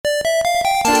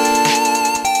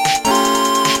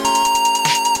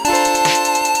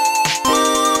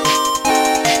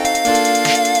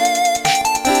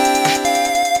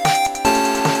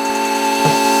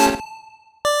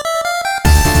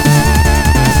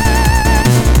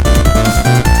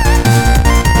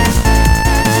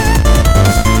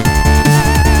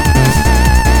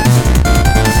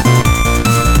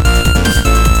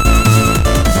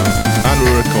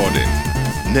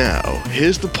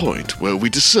point where we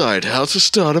decide how to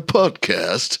start a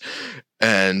podcast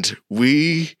and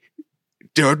we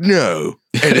don't know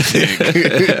anything.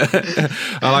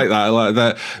 I like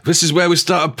that. This is where we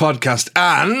start a podcast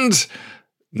and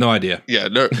no idea. Yeah,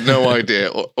 no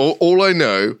idea. All I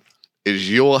know is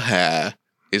your hair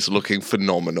is looking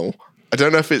phenomenal. I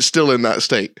don't know if it's still in that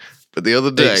state, but the other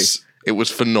day it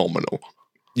was phenomenal.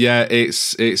 Yeah,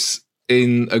 it's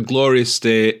in a glorious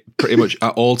state pretty much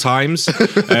at all times.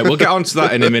 We'll get on to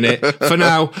that in a minute. For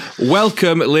now,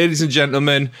 welcome, ladies and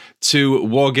gentlemen, to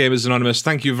Wargamers Anonymous.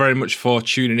 Thank you very much for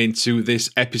tuning into this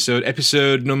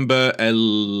episode number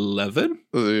 11.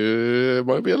 It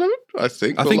might be 11. I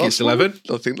think it's 11.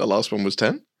 I think the last one was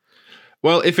 10.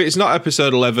 Well, if it's not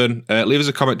episode 11, leave us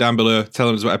a comment down below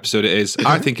telling us what episode it is.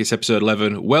 I think it's episode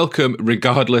 11. Welcome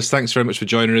regardless. Thanks very much for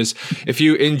joining us. If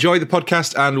you enjoy the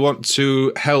podcast and want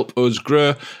to help us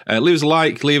grow, leave us a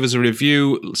like, leave us a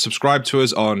review, subscribe to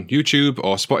us on YouTube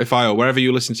or Spotify or wherever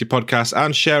you listen to your podcasts,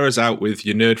 and share us out with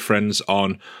your nerd friends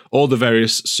on all the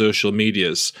various social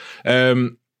medias.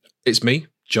 It's me,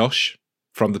 Josh,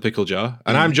 from the Pickle Jar,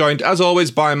 and I'm joined, as always,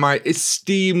 by my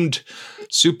esteemed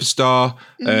superstar,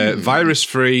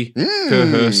 virus-free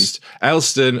co-host,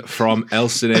 Elston from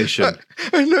Elstonation.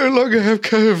 I no longer have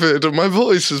COVID and my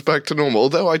voice is back to normal,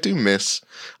 although I do miss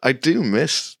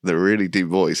the really deep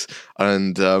voice.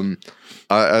 And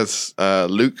as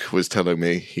Luke was telling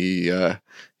me, he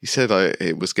said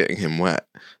it was getting him wet.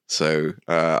 So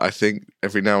I think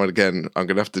every now and again I'm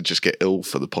going to have to just get ill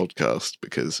for the podcast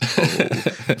because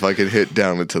if I can hit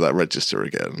down into that register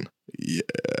again, yeah.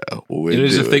 It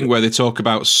is a thing where they talk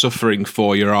about suffering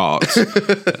for your art.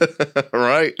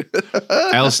 Right.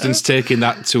 Elston's taking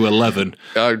that to 11.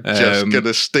 I'm just going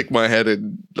to stick my head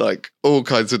in like all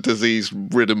kinds of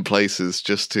disease-ridden places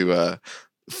just to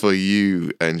for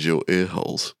you and your ear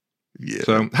holes. Yeah.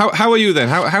 So how are you then?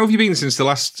 How have you been since the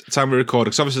last time we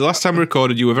recorded? Because obviously the last time we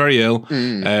recorded, you were very ill.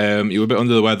 You were a bit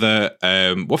under the weather.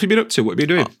 What have you been up to? What have you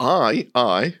been doing?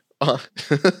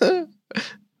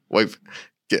 Wait,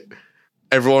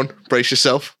 everyone, brace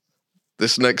yourself.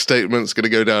 This next statement's going to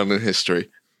go down in history.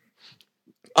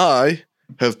 I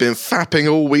have been fapping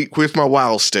all week with my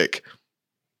wow stick.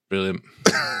 Brilliant.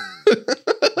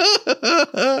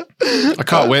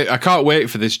 I can't wait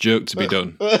for this joke to be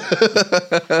done.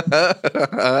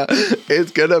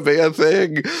 It's gonna be a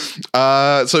thing.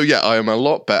 So yeah, I am a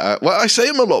lot better. Well, I say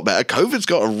I'm a lot better. COVID's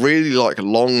got a really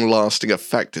long-lasting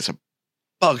effect. It's a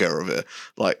bugger of it.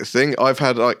 Like the thing I've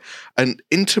had like an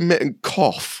intermittent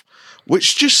cough,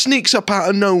 which just sneaks up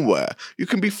out of nowhere. You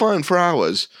can be fine for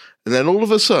hours, and then all of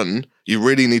a sudden you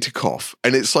really need to cough,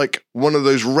 and it's like one of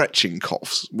those retching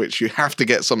coughs, which you have to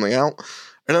get something out.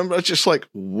 And I'm just like,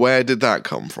 where did that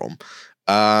come from?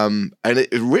 And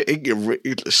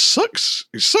it sucks.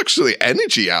 It sucks the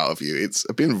energy out of you. It's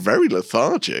been very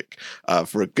lethargic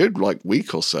for a good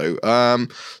week or so.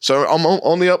 So I'm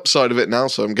on the upside of it now.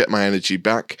 So I'm getting my energy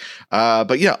back.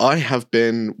 But yeah, I have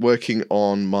been working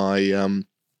on my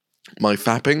my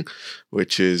fapping,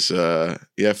 which is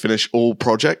finish all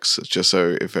projects. Just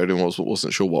so if anyone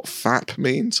wasn't sure what fap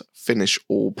means, finish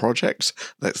all projects.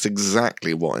 That's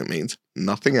exactly what it means.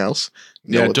 Nothing else.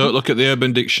 Don't look at the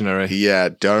Urban Dictionary. Yeah,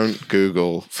 don't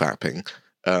Google fapping.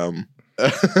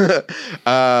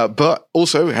 But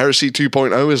also Heresy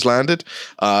 2.0 has landed.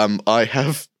 I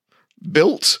have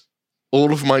built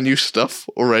all of my new stuff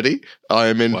already. I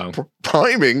am in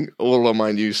priming all of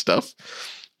my new stuff,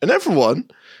 and everyone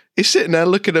is sitting there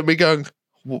looking at me going,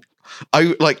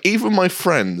 even my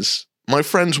friends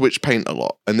which paint a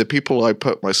lot, and the people I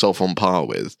put myself on par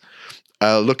with,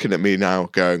 looking at me now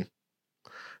going,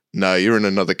 no, you're in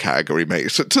another category,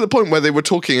 mate. So to the point where they were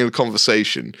talking in a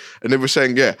conversation and they were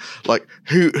saying, yeah, like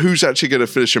who's actually going to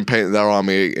finish and paint their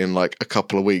army in like a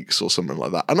couple of weeks or something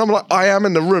like that. And I'm like, I am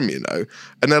in the room, you know.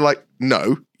 And they're like,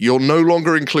 no, you're no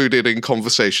longer included in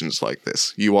conversations like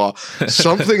this. You are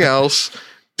something else.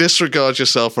 Disregard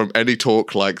yourself from any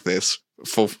talk like this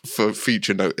for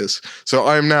future notice. So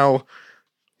I am now,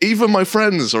 even my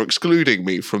friends are excluding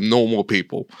me from normal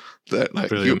people. That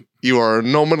like you are a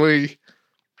anomaly.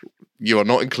 You are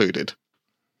not included.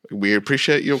 We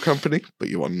appreciate your company, but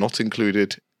you are not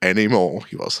included anymore.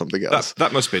 You are something else.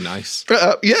 That must be nice.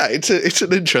 Yeah, it's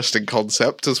an interesting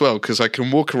concept as well, because I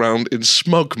can walk around in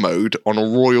smug mode on a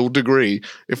royal degree.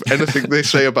 If anything they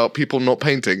say about people not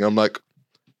painting, I'm like,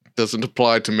 doesn't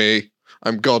apply to me.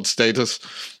 I'm God status.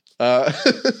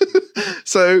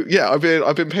 So yeah, I've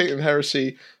been painting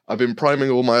Heresy. I've been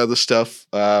priming all my other stuff.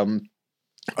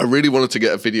 I really wanted to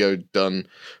get a video done,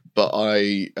 but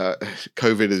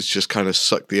COVID has just kind of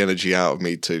sucked the energy out of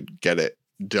me to get it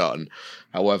done.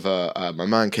 However, my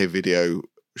Man Cave video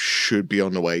should be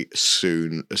on the way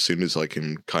soon, as soon as I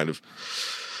can kind of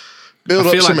build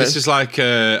up. I feel like this is like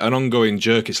an ongoing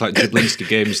joke. It's like Jablinski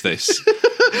Games, this.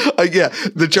 Yeah,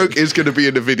 the joke is going to be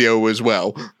in the video as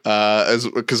well,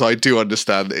 because I do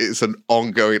understand it's an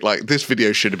ongoing. Like, this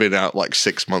video should have been out like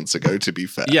 6 months ago. To be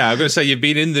fair, yeah, I'm going to say you've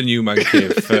been in the new man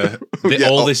cave for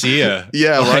all this year,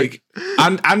 like,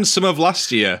 and some of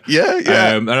last year,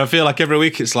 yeah. And I feel like every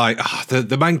week it's like,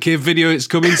 the man cave video, it's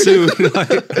coming soon.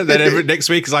 And then every next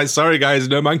week it's like, sorry guys,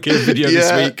 no man cave video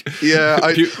this week. Yeah,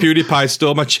 PewDiePie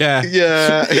stole my chair.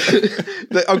 Yeah,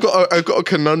 I've got a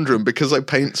conundrum because I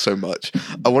paint so much.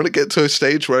 I want to get to a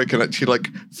stage where I can actually like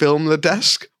film the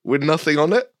desk with nothing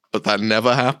on it, but that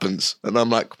never happens. And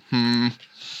I'm like,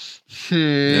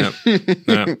 Yeah.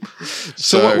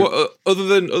 So what, other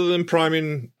than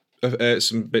priming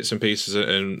some bits and pieces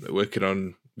and working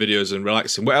on videos and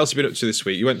relaxing, what else have you been up to this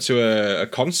week? You went to a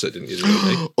concert, didn't you?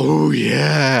 Oh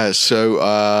yeah. So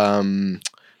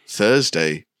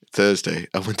Thursday,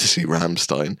 I went to see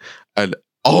Rammstein, and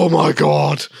oh my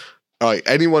god! Right,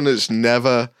 anyone that's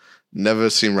never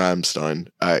seen Rammstein,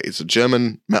 it's a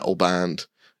German metal band.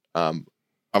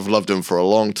 I've loved them for a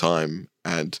long time,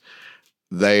 and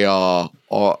they are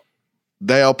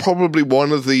probably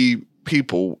one of the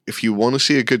people, if you want to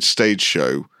see a good stage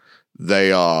show,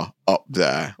 they are up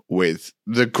there with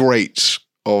the greats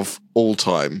of all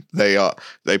time. They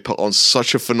put on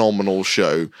such a phenomenal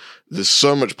show. There's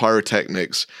so much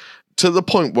pyrotechnics, to the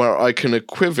point where I can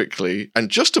equivocally and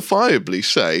justifiably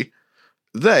say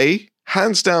they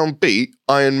hands down beat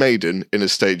Iron Maiden in a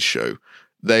stage show.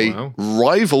 They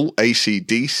rival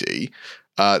AC/DC.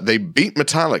 They beat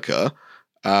Metallica.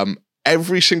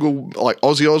 Every single, like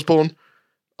Ozzy Osbourne,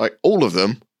 like all of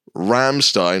them,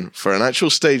 Rammstein, for an actual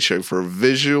stage show, for a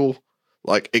visual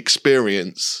like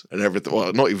experience and everything.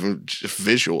 Well, not even just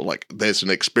visual, like there's an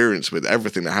experience with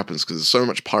everything that happens because there's so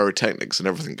much pyrotechnics and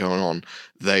everything going on.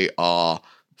 They are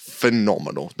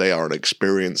phenomenal. They are an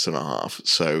experience and a half.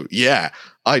 So yeah,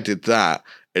 I did that.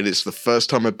 And it's the first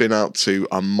time I've been out to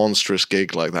a monstrous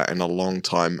gig like that in a long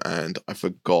time, and I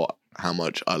forgot how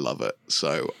much I love it.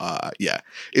 So yeah,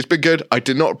 it's been good. I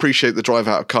did not appreciate the drive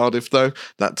out of Cardiff though.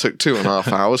 That took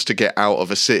 2.5 hours to get out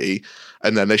of a city,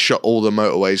 and then they shut all the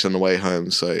motorways on the way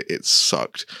home, so it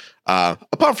sucked.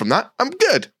 Apart from that, I'm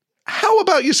good. How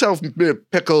about yourself,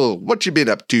 Pickle? What you been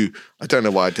up to? I don't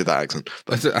know why I did that accent.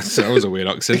 But that was a weird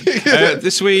accent.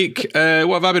 This week, what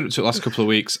have I been up to the last couple of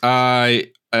weeks?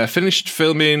 I finished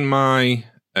filming my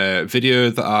video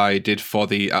that I did for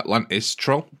the Atlantis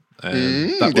troll.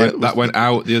 That went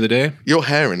out the other day. Your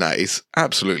hair in that is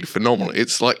absolutely phenomenal.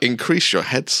 It's like increased your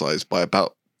head size by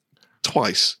about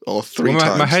twice or three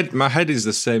times. My head is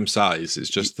the same size. It's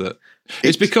just that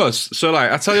it's because, so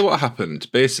like, I tell you what happened.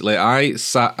 Basically, I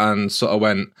sat and sort of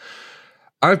went,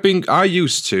 I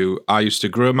used to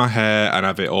grow my hair and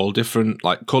have it all different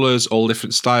like colours, all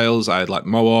different styles. I had like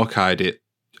mohawk,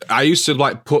 I used to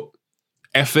like put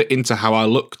effort into how I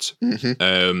looked,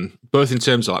 both in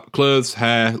terms of like clothes,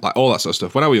 hair, like all that sort of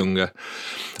stuff when I was younger.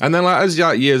 And then like as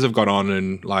like years have gone on,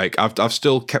 and like I've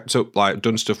still kept up, like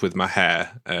done stuff with my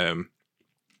hair.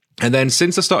 And then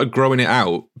since I started growing it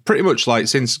out, pretty much like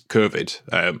since COVID,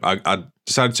 I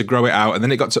decided to grow it out, and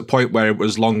then it got to a point where it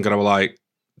was long, and I was like,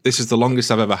 this is the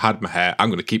longest I've ever had my hair. I'm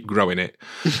going to keep growing it.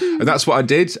 And that's what I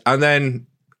did. And then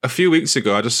a few weeks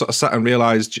ago, I just sort of sat and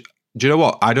realised, do you know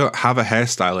what? I don't have a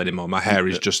hairstyle anymore. My hair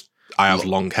is just, I have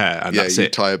long hair, and that's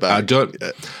it. Tie it back.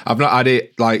 I've not had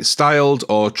it like styled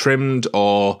or trimmed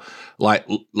or like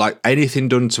anything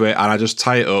done to it, and I just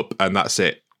tie it up and that's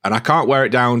it. And I can't wear it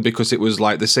down because it was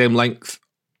like the same length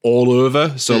all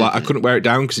over. So like I couldn't wear it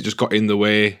down because it just got in the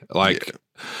way.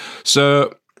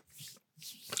 So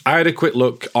I had a quick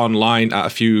look online at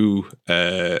a few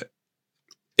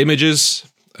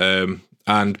images and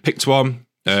picked one.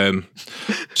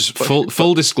 Just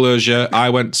full disclosure,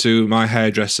 I went to my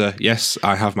hairdresser. Yes,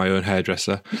 I have my own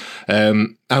hairdresser.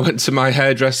 I went to my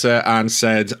hairdresser and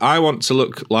said, I want to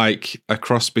look like a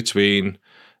cross between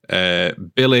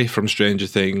Billy from Stranger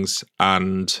Things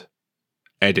and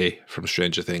Eddie from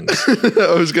Stranger Things.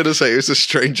 I was going to say it was a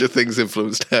Stranger Things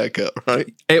influenced haircut, right?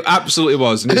 It absolutely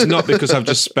was. And it's not because I've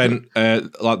just spent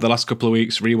like the last couple of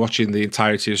weeks rewatching the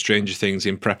entirety of Stranger Things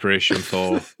in preparation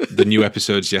for the new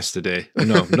episodes yesterday.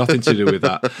 No, nothing to do with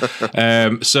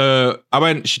that. So I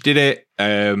went, she did it,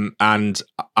 and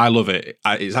I love it.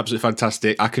 It's absolutely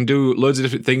fantastic. I can do loads of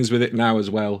different things with it now as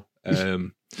well.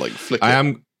 Like flick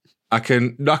it. I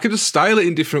can just style it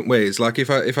in different ways. Like if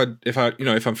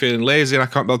I'm feeling lazy and I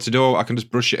can't be able to do it, I can just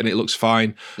brush it and it looks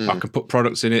fine. I can put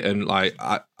products in it and like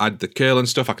add the curl and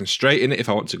stuff. I can straighten it if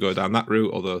I want to go down that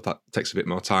route, although that takes a bit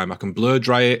more time. I can blur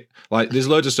dry it. Like there's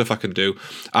loads of stuff I can do.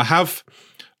 I have,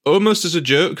 almost as a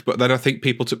joke, but then I think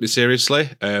people took me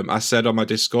seriously. I said on my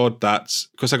Discord that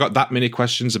because I got that many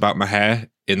questions about my hair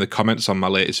in the comments on my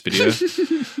latest video,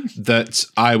 that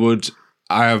I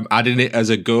am adding it as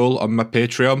a goal on my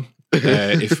Patreon.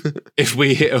 If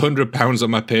we hit £100 on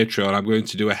my Patreon, I'm going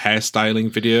to do a hairstyling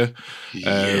video.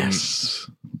 Yes.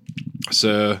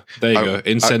 So there you go,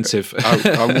 incentive.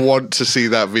 I want to see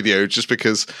that video just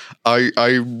because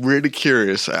I'm really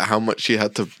curious at how much you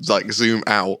had to like zoom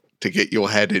out to get your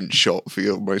head in shot for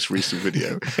your most recent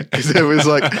video, because it was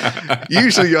like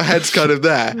usually your head's kind of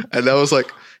there, and I was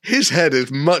like, his head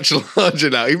is much larger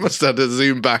now. He must have to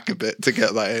zoom back a bit to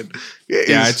get that in.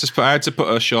 I had to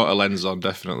put a shorter lens on.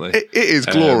 Definitely, it is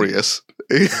glorious.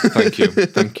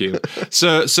 Thank you.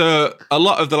 So a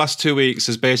lot of the last 2 weeks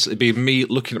has basically been me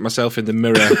looking at myself in the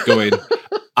mirror, going,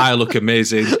 "I look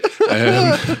amazing.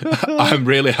 I'm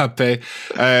really happy."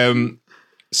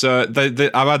 So I've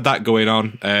had that going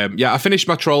on. I finished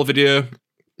my troll video.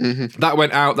 That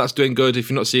went out. That's doing good. If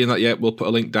you're not seeing that yet, we'll put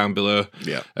a link down below.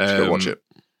 Yeah, go watch it.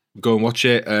 Go and watch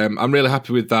it. I'm really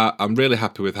happy with that. I'm really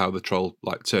happy with how the troll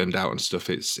like turned out and stuff.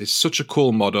 It's such a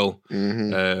cool model,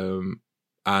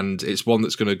 and it's one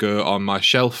that's going to go on my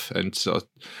shelf and sort of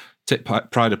take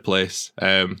pride of place.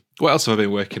 What else have I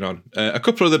been working on? A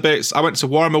couple of the bits. I went to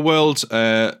Warhammer World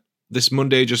this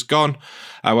Monday just gone.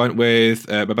 I went with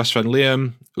my best friend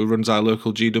Liam, who runs our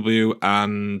local GW,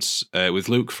 and with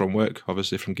Luke from work,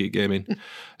 obviously from Geek Gaming.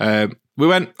 I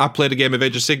played a game of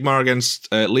Age of Sigmar against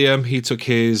Liam. He took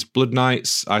his Blood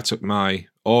Knights. I took my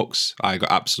Orcs. I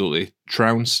got absolutely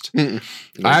trounced. I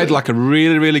had like a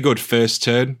really, really good first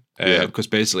turn because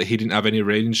basically he didn't have any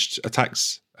ranged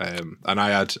attacks. And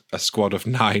I had a squad of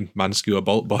 9 Manskewer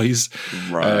Bolt Boys,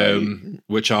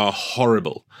 which are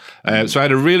horrible. So I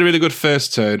had a really, really good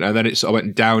first turn, and then it sort of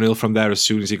went downhill from there as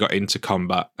soon as he got into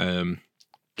combat.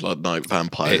 Blood Knight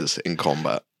vampires in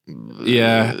combat.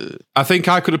 Yeah, I think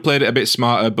I could have played it a bit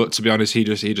smarter, but to be honest, he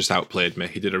just outplayed me.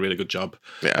 He did a really good job.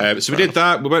 So we did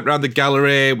that. We went around the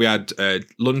gallery. We had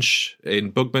lunch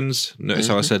in Bugman's. Notice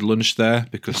how I said lunch there,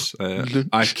 because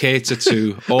I cater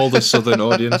to all the southern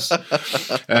audience.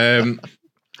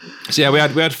 So yeah, we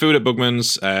had food at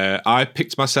Bugman's. I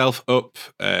picked myself up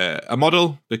a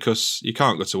model, because you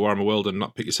can't go to Warhammer World and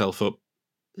not pick yourself up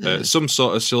some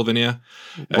sort of souvenir.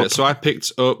 So I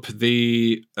picked up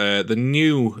the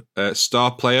new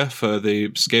star player for the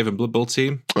Skaven Blood Bowl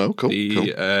team. Oh, cool.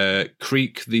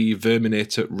 Creek the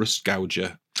Verminator Rust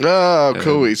Gouger. Oh,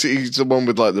 cool. He's the one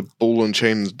with like the ball and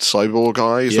chain cyborg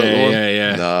guy. Is that the one?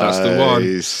 Yeah. Nice. That's the one.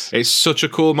 It's such a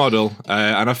cool model.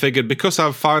 And I figured because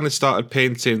I've finally started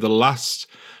painting the last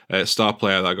star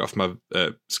player that I got from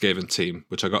my Skaven team,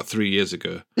 which I got 3 years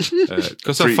ago,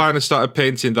 because I finally started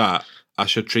painting that, I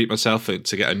should treat myself to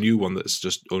get a new one that's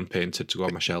just unpainted to go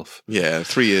on my shelf. Yeah,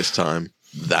 3 years' time.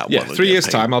 Yeah, 3 years'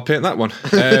 time, I'll paint that one.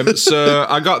 So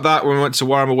I got that when we went to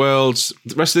Warhammer World.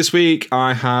 The rest of this week,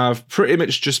 I have pretty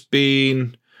much just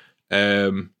been,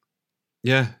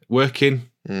 working.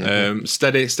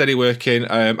 Steady working.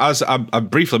 As I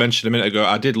briefly mentioned a minute ago,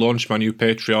 I did launch my new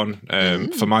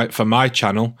Patreon for my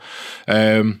channel.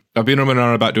 I've been running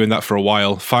on about doing that for a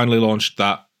while. Finally launched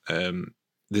that.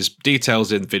 There's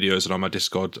details in videos and on my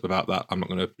Discord about that. I'm not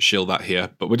going to shill that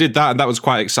here, but we did that, and that was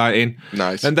quite exciting.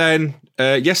 Nice. And then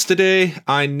yesterday,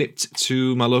 I nipped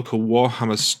to my local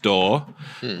Warhammer store,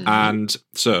 and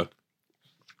so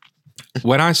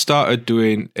when I started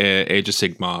doing Age of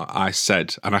Sigmar, I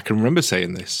said, and I can remember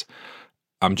saying this,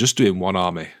 I'm just doing one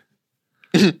army.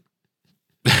 You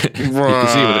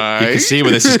can see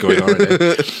where this is going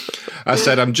already. I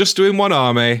said, I'm just doing one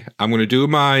army. I'm going to do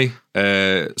my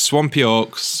Swampy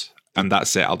Orcs, and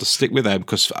that's it. I'll just stick with them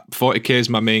because 40k is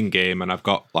my main game, and I've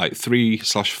got like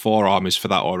 3/4 armies for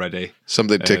that already.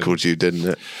 Something tickled you, didn't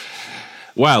it?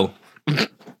 Well,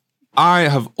 I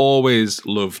have always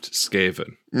loved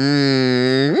Skaven.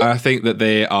 I think that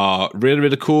they are really,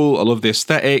 really cool. I love the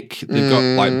aesthetic. They've got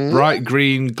like bright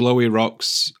green, glowy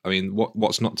rocks. I mean,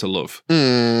 what's not to love?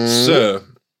 So,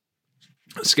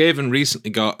 Skaven recently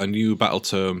got a new battle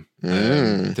tome.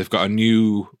 They've got a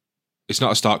new, it's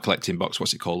not a start collecting box,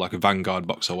 what's it called? Like a Vanguard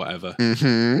box or whatever.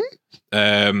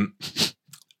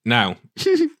 Now,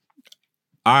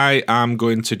 I am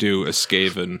going to do a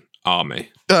Skaven army.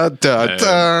 I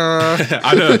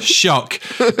know, shock.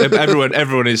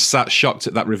 Everyone is sat shocked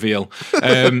at that reveal.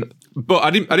 But I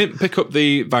didn't pick up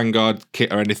the Vanguard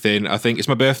kit or anything. I think it's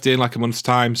my birthday in like a month's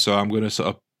time, so I'm going to sort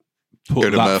of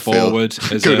put that forward.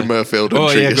 As go to Murfield.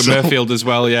 Oh yeah, go to Murfield as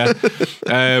well. Yeah.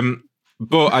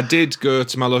 But I did go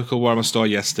to my local Warhammer store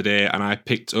yesterday, and I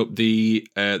picked up the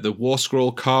War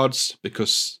Scroll cards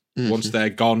because once they're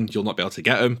gone, you'll not be able to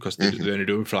get them because they only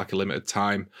do them for like a limited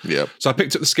time. Yeah. So I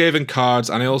picked up the Skaven cards,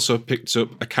 and I also picked up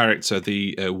a character,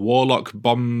 the Warlock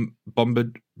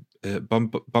Bombardier.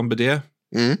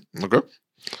 Okay.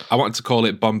 I wanted to call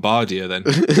it Bombardier then.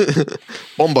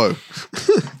 Bombo.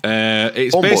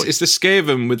 It's the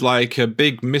Skaven with like a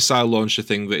big missile launcher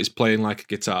thing that is playing like a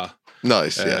guitar.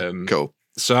 Nice, yeah, cool.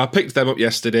 So I picked them up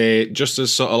yesterday just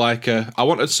as sort of like I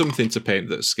wanted something to paint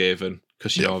that's Skaven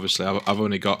because, you know, obviously I've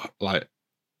only got like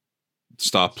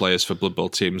star players for Blood Bowl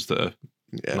teams that are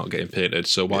not getting painted,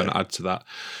 so why not add to that?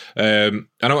 And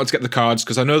I want to get the cards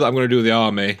because I know that I'm going to do the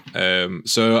army.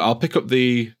 So I'll pick up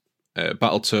the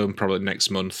Battle Tome probably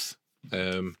next month.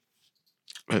 And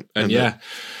yeah,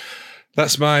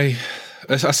 that's my...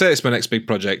 I say it's my next big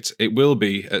project. It will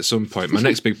be at some point. My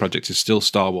next big project is still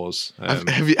Star Wars.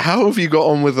 How have you got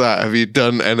on with that? Have you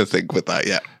done anything with that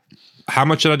yet? How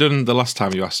much had I done the last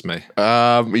time you asked me?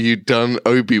 You'd done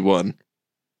Obi-Wan.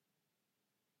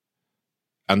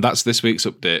 And that's this week's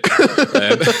update.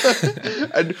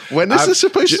 And when is this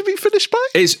supposed to be finished by?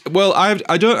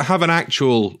 I don't have an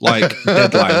actual like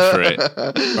deadline for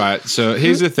it. Right. So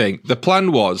here's the thing. The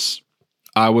plan was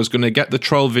I was going to get the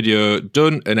troll video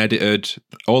done and edited,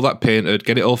 all that painted,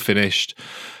 get it all finished,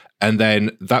 and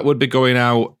then that would be going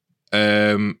out.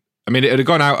 I mean, it had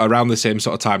gone out around the same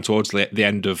sort of time towards the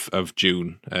end of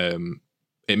June.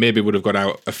 It maybe would have gone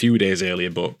out a few days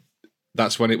earlier, but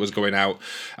that's when it was going out,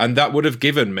 and that would have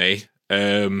given me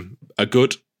a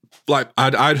good. Like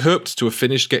I'd hoped to have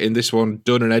finished getting this one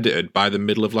done and edited by the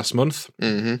middle of last month.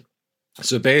 Mm-hmm.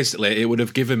 So basically, it would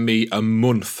have given me a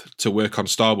month to work on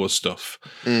Star Wars stuff.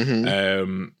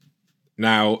 Mm-hmm.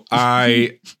 Now,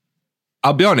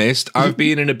 I'll be honest, I've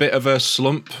been in a bit of a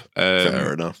slump.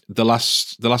 Fair enough. The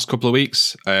last couple of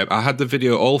weeks, I had the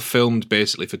video all filmed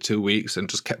basically for 2 weeks and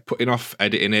just kept putting off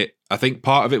editing it. I think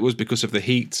part of it was because of the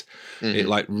heat. Mm-hmm. It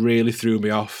like really threw me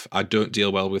off. I don't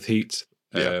deal well with heat.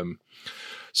 Yeah.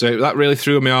 So that really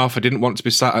threw me off. I didn't want to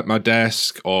be sat at my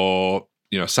desk or,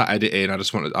 you know, sat editing.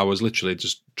 I was literally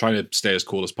just trying to stay as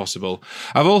cool as possible.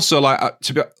 I've also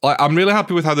I'm really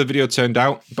happy with how the video turned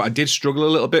out, but I did struggle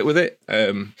a little bit with it.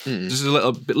 This is a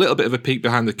little bit of a peek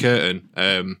behind the curtain.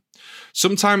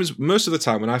 Sometimes, most of the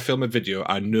time when I film a video,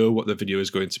 I know what the video is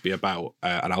going to be about.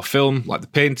 And I'll film like the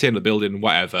painting, the building,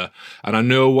 whatever. And I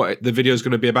know what the video is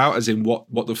going to be about, as in what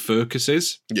the focus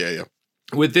is. Yeah.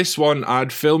 With this one,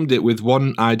 I'd filmed it with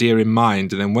one idea in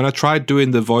mind. And then when I tried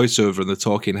doing the voiceover and the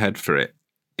talking head for it,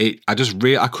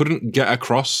 I couldn't get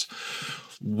across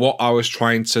what I was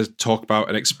trying to talk about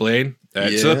and explain to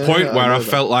the point where I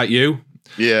felt like you.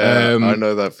 Yeah, I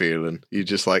know that feeling. You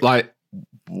just like,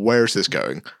 where's this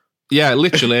going? Yeah,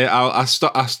 literally, I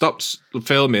stopped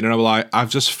filming and I'm like, I've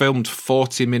just filmed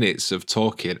 40 minutes of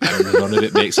talking and none of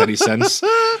it makes any sense.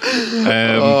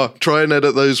 Try and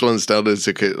edit those ones down as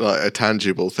a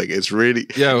tangible thing. It's really,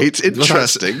 it's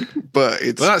interesting, but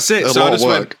it's that's it. A so lot of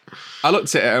work. I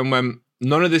looked at it and went,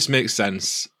 none of this makes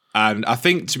sense. And I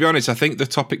think, to be honest, the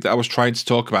topic that I was trying to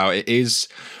talk about, it's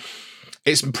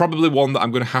probably one that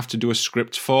I'm going to have to do a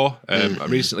script for.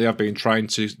 Recently, I've been trying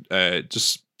to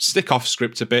just stick off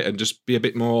script a bit and just be a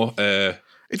bit more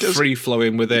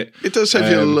free-flowing with it. It does save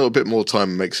you a little bit more time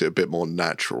and makes it a bit more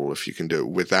natural if you can do it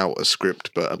without a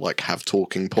script, but like have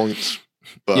talking points.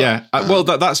 But,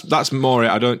 that's more it.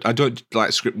 I don't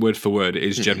like script word for word. It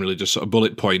is generally just sort of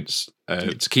bullet points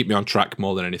to keep me on track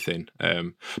more than anything.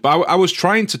 But I was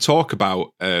trying to talk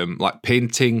about like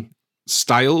painting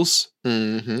styles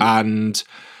and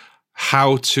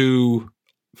how to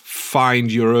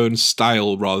find your own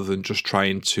style rather than just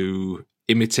trying to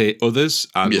imitate others,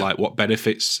 and like what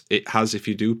benefits it has if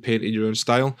you do paint in your own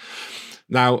style.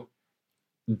 Now,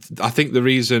 I think the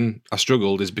reason I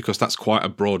struggled is because that's quite a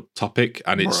broad topic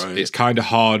and it's kind of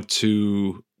hard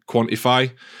to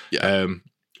quantify. Yeah.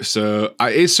 So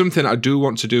it is something I do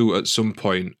want to do at some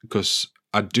point, because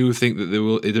I do think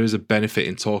that there is a benefit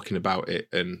in talking about it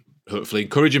and hopefully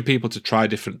encouraging people to try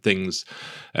different things.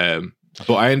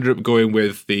 But I ended up going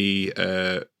with the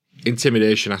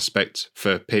intimidation aspect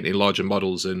for painting larger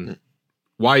models and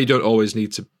why you don't always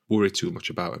need to worry too much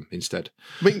about them instead.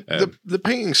 I mean, the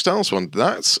painting styles one,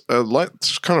 that's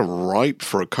kind of ripe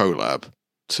for a collab,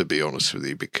 to be honest with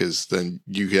you, because then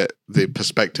you get the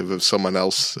perspective of someone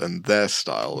else and their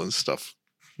style and stuff,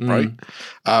 right?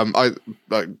 I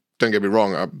don't get me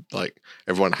wrong, I'm like,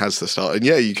 everyone has the style, and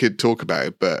you could talk about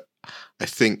it, but I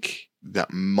think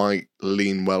that might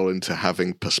lean well into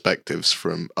having perspectives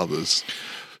from others.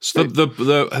 So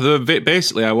the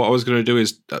basically what I was going to do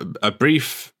is a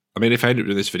brief. I mean, if I end up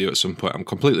doing this video at some point, I'm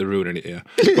completely ruining it here.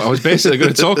 But I was basically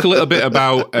going to talk a little bit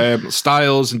about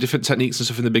styles and different techniques and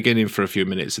stuff in the beginning for a few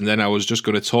minutes, and then I was just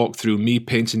going to talk through me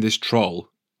painting this troll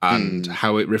and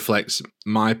how it reflects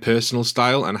my personal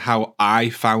style and how I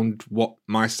found what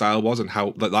my style was and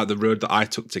how like the road that I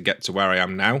took to get to where I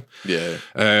am now. Yeah.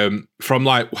 From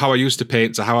like how I used to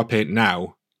paint to how I paint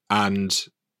now, and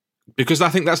because I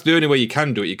think that's the only way you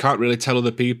can do it. You can't really tell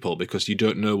other people because you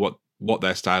don't know what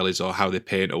their style is or how they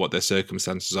paint or what their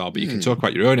circumstances are. But you can talk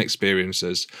about your own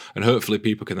experiences, and hopefully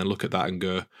people can then look at that and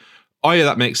go, "Oh yeah,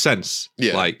 that makes sense."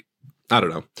 Yeah. Like, I don't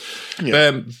know.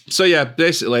 Yeah. So yeah,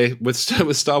 basically with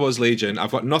Star Wars Legion,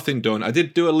 I've got nothing done. I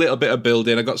did do a little bit of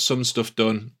building. I got some stuff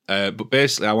done, but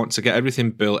basically I want to get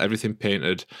everything built, everything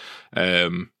painted,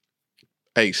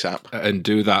 ASAP, and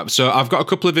do that. So I've got a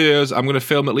couple of videos. I'm going to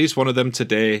film at least one of them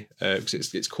today because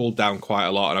it's cooled down quite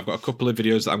a lot, and I've got a couple of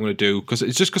videos that I'm going to do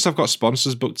because I've got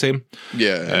sponsors booked in.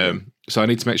 Yeah. So I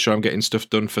need to make sure I'm getting stuff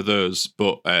done for those.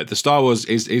 But the Star Wars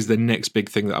is the next big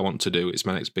thing that I want to do. It's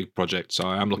my next big project, so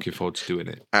I am looking forward to doing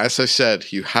it. As I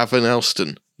said, you have an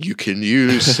Elston. You can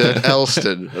use said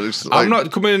Elston. I'm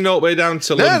not coming all the way down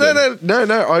to London. No.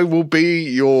 I will be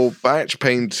your batch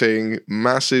painting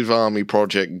massive army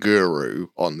project guru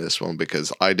on this one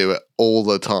because I do it all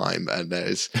the time, and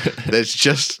there's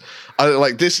just I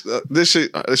like this. This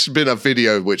has been a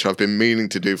video which I've been meaning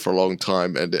to do for a long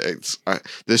time, and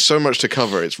there's so much to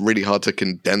cover. It's really hard to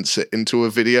condense it into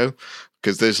a video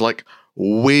because there's like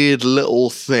weird little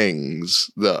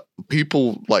things that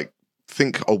people like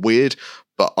think are weird.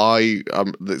 But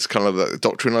it's kind of the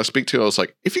doctrine I speak to. I was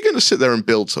like, if you're going to sit there and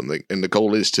build something, and the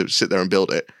goal is to sit there and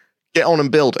build it, get on and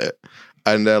build it.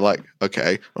 And they're like,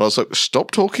 okay. And I was like,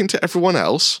 stop talking to everyone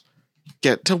else,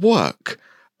 get to work.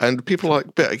 And people are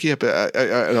like, and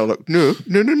I'm like, no.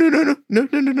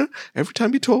 Every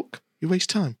time you talk, you waste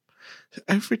time.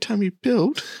 Every time you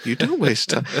build, you don't waste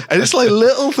time. And it's like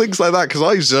little things like that because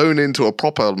I zone into a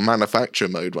proper manufacture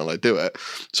mode when I do it.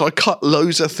 So I cut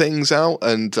loads of things out,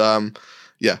 and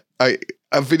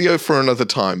a video for another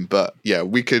time. But yeah,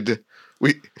 we could do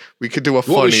a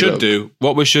funny.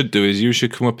 What we should do is you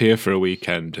should come up here for a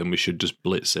weekend, and we should just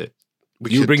blitz it.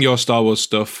 You bring your Star Wars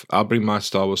stuff. I'll bring my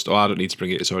Star Wars stuff. I don't need to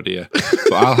bring it. It's already here.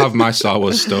 But I'll have my Star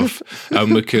Wars stuff,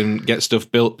 and we can get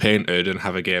stuff built, painted, and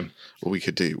have a game. Well, we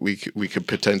could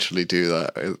potentially do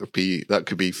that. That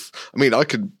could be. I mean, I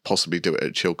could possibly do it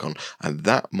at ChillCon, and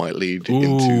that might lead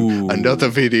into another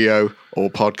video or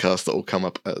podcast that will come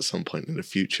up at some point in the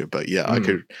future. But yeah, I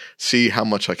could see how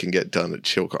much I can get done at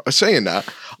ChillCon. Saying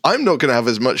that, I'm not going to have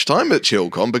as much time at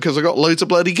ChillCon because I got loads of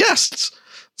bloody guests.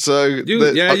 So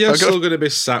you're still going to be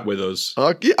sat with us.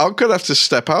 I'm going to have to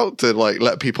step out to like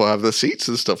let people have their seats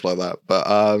and stuff like that. But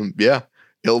yeah,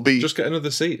 it'll be just get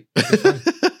another seat.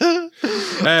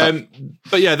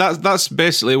 But yeah, that's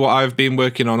basically what I've been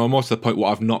working on, or more to the point,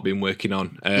 what I've not been working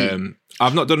on.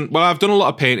 I've done a lot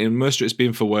of painting. Most of it's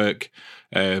been for work.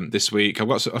 This week I've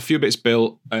got a few bits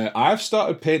built. I've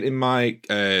started painting my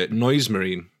noise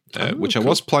marine, which cool. I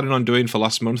was planning on doing for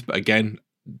last month, but again.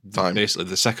 Basically,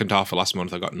 the second half of last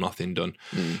month, I got nothing done.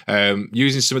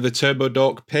 Using some of the Turbo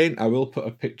Dork paint, I will put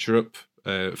a picture up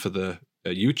for the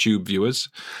YouTube viewers.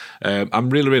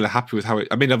 I'm really, really happy with how it.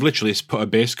 I mean, I've literally put a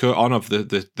base coat on of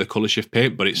the colour shift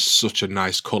paint, but it's such a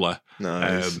nice colour.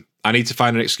 Nice. I need to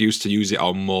find an excuse to use it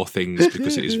on more things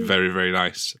because it is very, very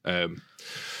nice.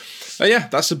 Yeah,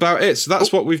 that's about it. So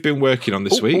that's what we've been working on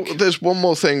this week. There's one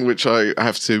more thing which I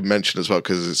have to mention as well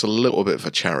because it's a little bit of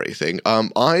a charity thing.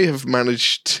 I have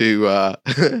managed to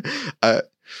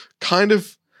kind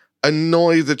of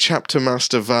annoy the Chapter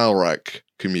Master Valrak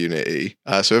community.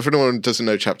 So if anyone doesn't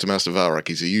know Chapter Master Valrak,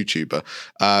 he's a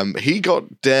YouTuber. He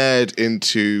got dared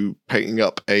into painting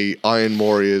up a Iron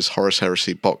Warriors Horus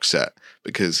Heresy box set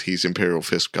because he's Imperial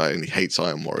Fist guy and he hates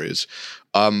Iron Warriors.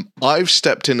 I've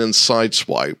stepped in and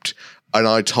sideswiped, and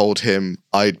I told him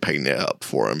I'd paint it up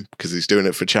for him because he's doing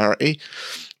it for charity.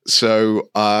 So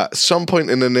some point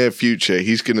in the near future,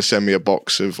 he's going to send me a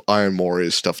box of Iron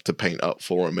Warriors stuff to paint up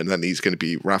for him, and then he's going to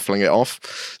be raffling it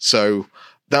off. So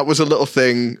that was a little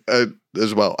thing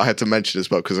as well. I had to mention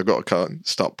as well because I've got to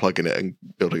start plugging it and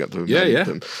building up the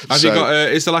momentum. Have you got?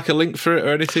 Is there like a link for it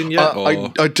or anything yet?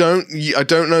 I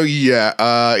don't know yet.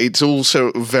 It's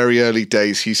also very early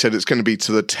days. He said it's going to be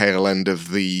to the tail end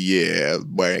of the year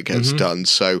where it gets done.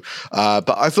 So,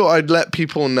 but I thought I'd let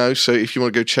people know. So if you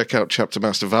want to go check out Chapter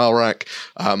Master Valrak,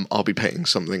 I'll be painting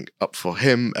something up for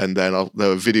him, and then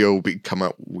the video will come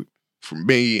out from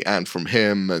me and from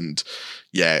him, and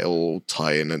yeah, it'll all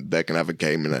tie in, and they're gonna have a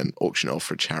game and then auction it off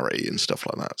for charity and stuff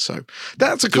like that. So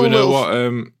that's a cool. Do we know what?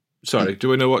 Do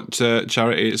we know what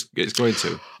charity it's going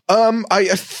to? I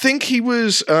think he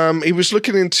was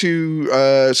looking into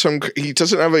he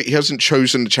hasn't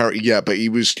chosen the charity yet, but he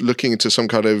was looking into some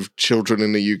kind of children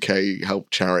in the UK help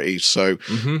charity. So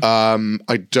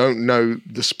I don't know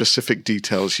the specific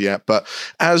details yet, but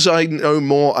as I know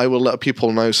more, I will let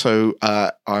people know. So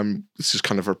this is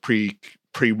kind of a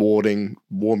pre-warning,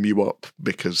 warm you up,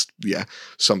 because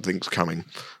something's coming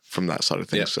from that side of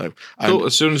things. So cool.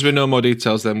 As soon as we know more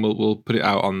details, then we'll put it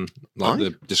out on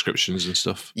the descriptions and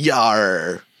stuff.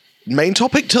 Yar. Main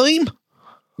topic team?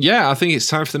 Yeah, I think it's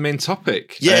time for the main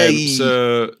topic. Yay!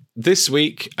 So this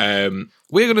week, we're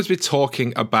going to be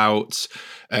talking about.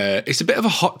 It's a bit of a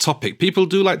hot topic. People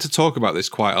do like to talk about this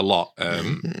quite a lot.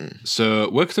 So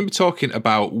we're going to be talking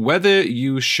about whether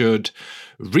you should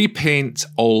repaint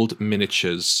old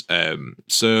miniatures.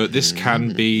 So this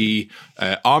can be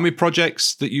army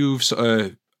projects that you've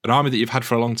an army that you've had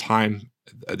for a long time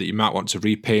that you might want to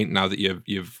repaint now that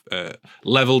you've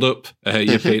leveled up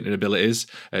your painting abilities,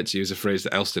 to use a phrase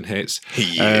that Elston hates.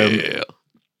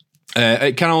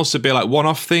 It can also be like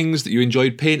one-off things that you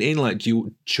enjoyed painting, like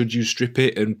should you strip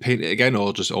it and paint it again,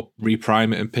 or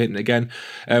reprime it and paint it again?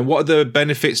 What are the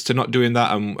benefits to not doing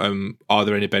that, and are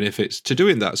there any benefits to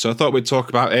doing that? So I thought we'd talk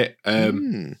about it.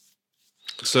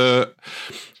 So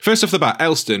first off the bat,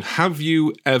 Elston, have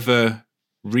you ever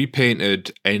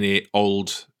repainted any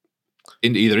old,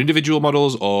 either individual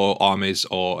models or armies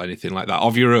or anything like that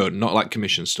of your own, not like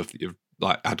commission stuff that you've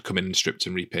like had come in and stripped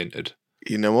and repainted?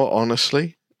 You know what,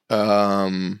 honestly,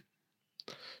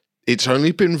 it's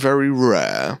only been very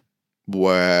rare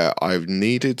where I've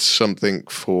needed something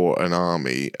for an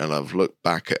army and I've looked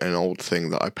back at an old thing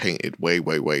that I painted way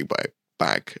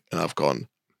back, and I've gone,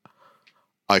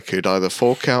 I could either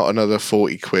fork out another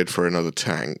 40 quid for another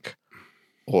tank,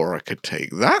 or I could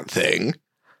take that thing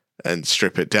and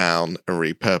strip it down and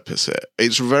repurpose it.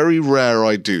 It's very rare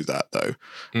I do that, though.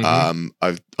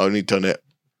 I've only done it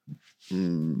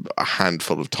a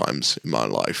handful of times in my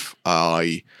life.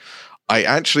 I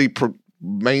actually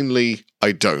mainly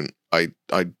I don't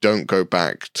go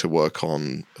back to work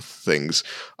on things.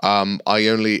 I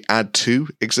only add to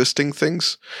existing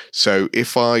things. So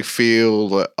if I feel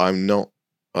that I'm not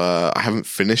I haven't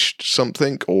finished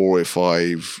something, or if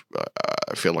I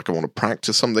feel like I want to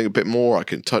practice something a bit more, I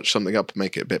can touch something up and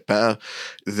make it a bit better,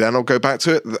 then I'll go back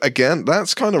to it. Again,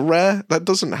 that's kind of rare. That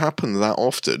doesn't happen that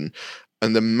often.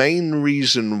 And the main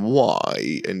reason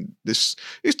why, and it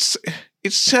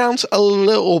sounds a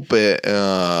little bit,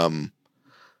 I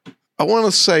want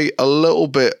to say a little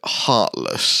bit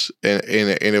heartless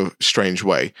in a strange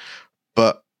way,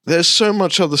 but there's so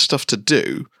much other stuff to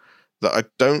do that I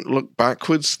don't look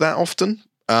backwards that often.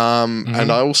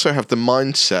 And I also have the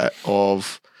mindset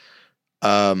of,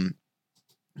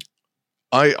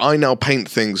 I now paint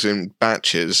things in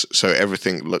batches so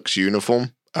everything looks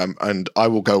uniform. And I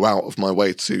will go out of my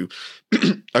way to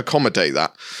accommodate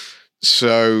that.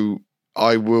 So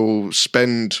I will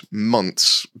spend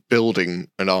months building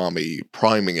an army,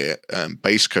 priming it,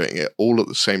 base coating it all at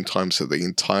the same time so the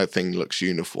entire thing looks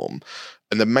uniform.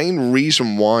 And the main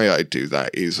reason why I do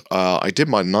that is I did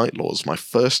my Night Lords, my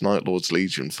first Night Lords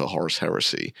Legion for Horus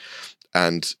Heresy.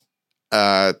 And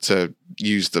to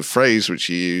use the phrase which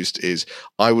you used is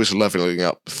I was leveling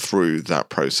up through that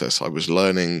process. I was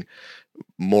learning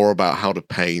more about how to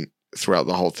paint throughout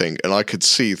the whole thing. And I could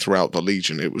see throughout the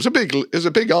Legion, it was a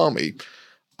big army.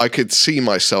 I could see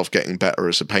myself getting better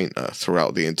as a painter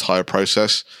throughout the entire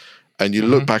process. And you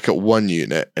look back at one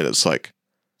unit and it's like,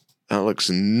 that looks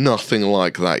nothing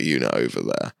like that unit over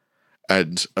there.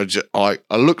 And I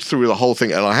looked through the whole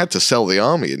thing and I had to sell the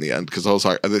army in the end because I was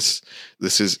like, this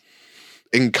is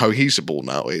incohesible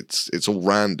now. It's all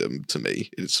random to me.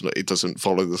 It doesn't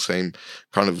follow the same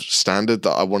kind of standard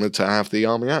that I wanted to have the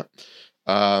army at.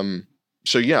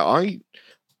 So yeah,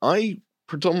 I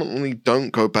predominantly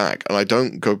don't go back, and I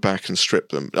don't go back and strip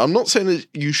them. I'm not saying that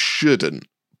you shouldn't,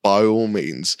 by all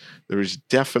means. There is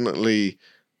definitely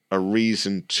a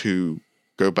reason to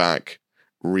go back,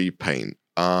 repaint.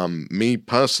 Me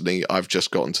personally, I've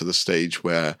just gotten to the stage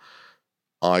where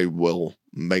I will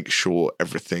make sure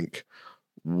everything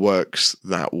works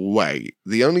that way.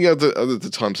 The only other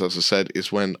times, as I said,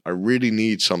 is when I really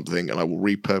need something and I will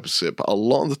repurpose it. But a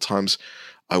lot of the times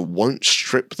I won't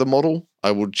strip the model.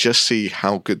 I will just see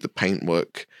how good the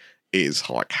paintwork is,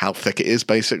 like how thick it is,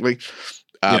 basically.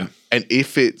 And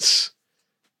if it's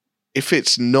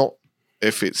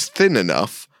thin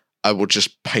enough, I will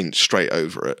just paint straight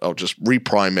over it. I'll just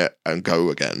reprime it and go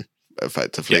again.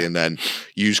 effectively, and then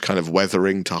use kind of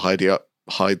weathering to hide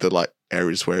the like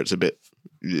areas where it's a bit.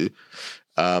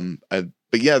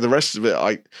 But yeah, the rest of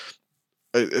it,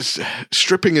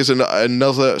 stripping is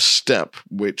another step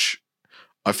which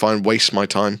I find wastes my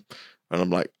time, and I'm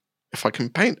like, if I can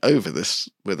paint over this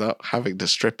without having to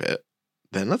strip it,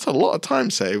 then that's a lot of time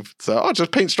saved. So I'll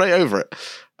just paint straight over it.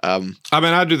 I mean,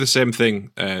 I do the same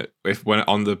thing when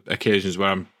on the occasions where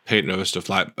I'm painting over stuff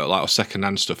like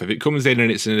second-hand stuff. If it comes in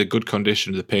and it's in a good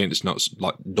condition, the paint is not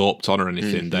like doped on or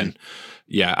anything, then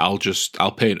yeah, I'll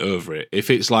paint over it. If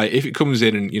it comes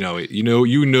in and you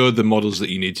know the models that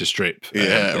you need to strip,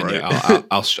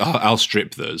 I'll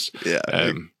strip those.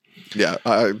 Yeah,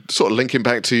 sort of linking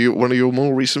back to one of your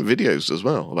more recent videos as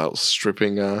well about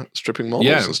stripping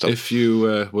models and stuff. If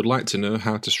you would like to know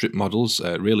how to strip models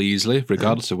really easily,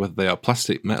 regardless of whether they are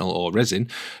plastic, metal, or resin,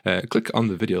 click on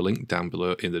the video link down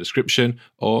below in the description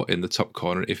or in the top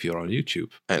corner if you're on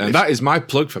YouTube. And that is my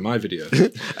plug for my video.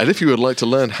 And if you would like to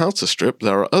learn how to strip,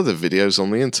 there are other videos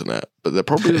on the internet, but they're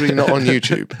probably not on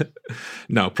YouTube.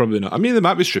 No, probably not. I mean, there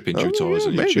might be stripping tutorials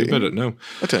on YouTube. I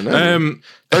don't know.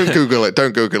 Don't Google it.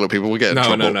 Don't Google it, people. We'll get in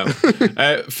trouble.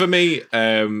 No. For me,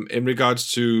 in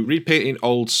regards to repainting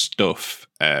old stuff,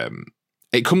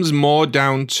 it comes more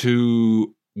down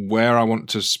to where I want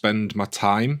to spend my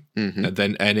time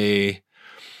than any.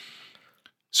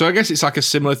 So I guess it's like a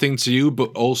similar thing to you,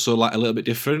 but also like a little bit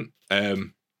different.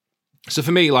 So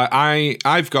for me, like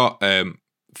I've got,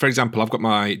 for example, I've got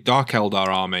my Dark Eldar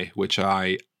army, which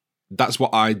that's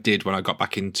what I did when I got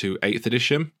back into 8th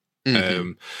edition.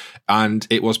 And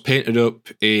it was painted up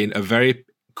in a very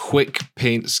quick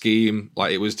paint scheme.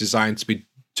 Like it was designed to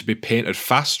be painted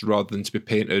fast rather than to be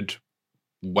painted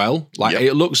well. Like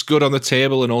it looks good on the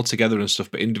table and all together and stuff,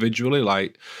 but individually,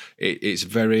 like it's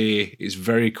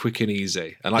very quick and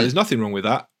easy. And like there's nothing wrong with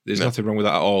that. There's nothing wrong with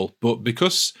that at all. But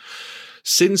because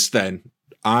since then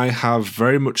I have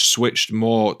very much switched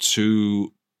more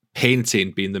to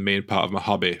painting being the main part of my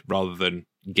hobby rather than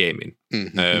gaming.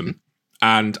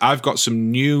 And I've got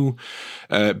some new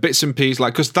bits and pieces,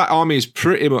 like, because that army is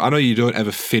pretty much, I know you don't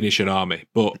ever finish an army,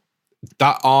 but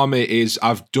that army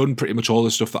I've done pretty much all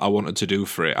the stuff that I wanted to do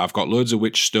for it. I've got loads of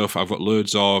witch stuff. I've got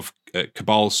loads of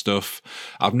Cabal stuff.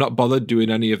 I've not bothered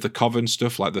doing any of the Coven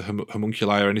stuff, like the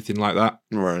homunculi or anything like that.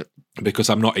 Right. Because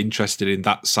I'm not interested in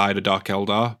that side of Dark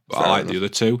Eldar, but I like the other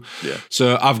two. Yeah.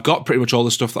 So I've got pretty much all the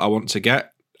stuff that I want to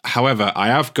get. However, I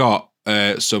have got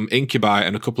some incubi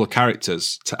and a couple of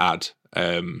characters to add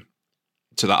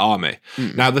to that army.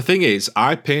 Now the thing is,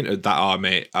 I painted that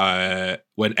army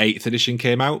when 8th edition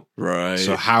came out, right?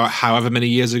 So however many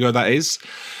years ago that is,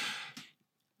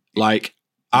 like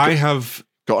I have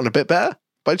gotten a bit better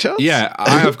by chance. Yeah,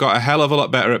 I have got a hell of a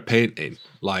lot better at painting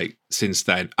like since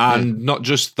then, and not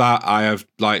just that, I've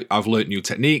learnt new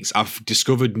techniques. I've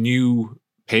discovered new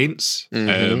paints.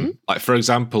 Like for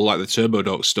example, like the Turbo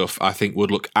Dork stuff, I think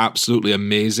would look absolutely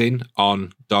amazing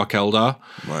on Dark Eldar.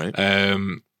 Right.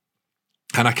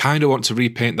 And I kind of want to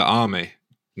repaint the army.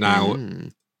 Now,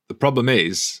 the problem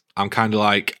is, I'm kind of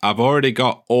like, I've already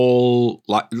got all,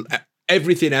 like,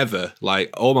 everything ever. Like,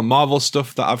 all my Marvel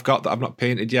stuff that I've got that I've not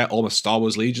painted yet, all my Star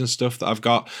Wars Legion stuff that I've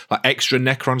got, like, extra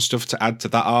Necron stuff to add to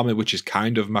that army, which is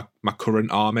kind of my current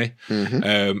army,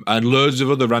 and loads of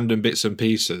other random bits and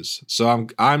pieces. So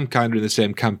I'm kind of in the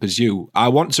same camp as you. I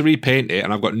want to repaint it,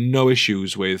 and I've got no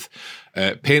issues with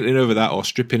painting over that or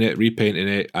stripping it, repainting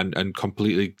it, and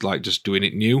completely like just doing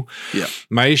it new. Yeah.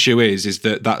 My issue is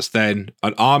that that's then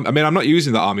an arm. I mean, I'm not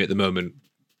using that army at the moment.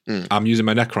 I'm using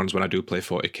my Necrons when I do play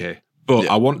 40k. But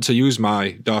I want to use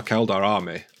my Dark Eldar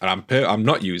army, and I'm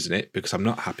not using it because I'm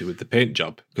not happy with the paint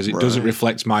job, because it doesn't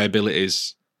reflect my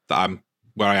abilities that I'm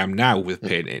where I am now with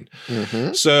painting.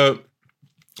 So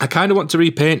I kind of want to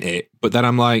repaint it, but then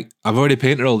I'm like, I've already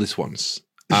painted all this once.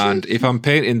 And if I'm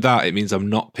painting that, it means I'm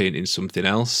not painting something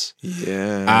else.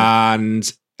 Yeah.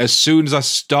 And as soon as I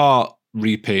start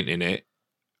repainting it,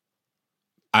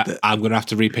 I'm going to have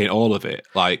to repaint all of it.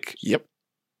 Like,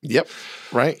 Yep.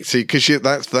 Right. See, because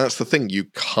that's the thing. You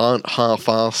can't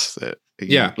half-ass it.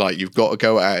 Like, you've got to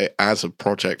go at it as a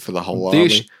project for the whole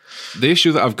army. The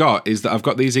issue that I've got is that I've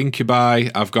got these incubi,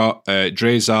 I've got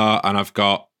Drazar, and I've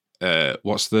got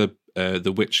what's the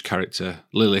witch character,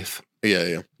 Lilith.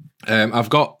 Yeah. I've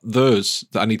got those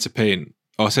that I need to paint.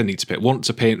 Oh, I said need to paint. Want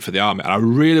to paint for the army, and I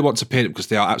really want to paint them because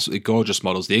they are absolutely gorgeous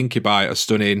models. The incubi are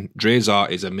stunning. Drazar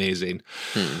is amazing,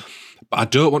 but I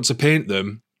don't want to paint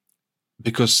them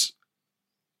because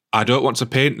I don't want to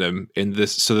paint them in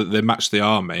this so that they match the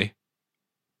army,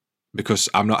 because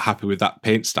I'm not happy with that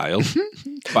paint style.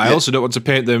 But I also don't want to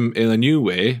paint them in a new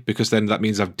way, because then that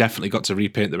means I've definitely got to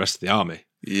repaint the rest of the army.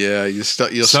 Yeah, you're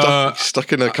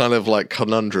stuck in a kind of like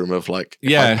conundrum of like,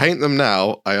 if I paint them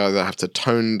now, I either have to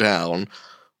tone down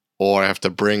or I have to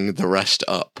bring the rest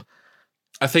up.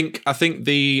 I think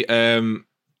the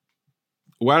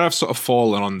where I've sort of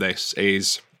fallen on this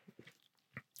is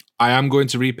I am going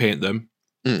to repaint them,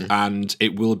 and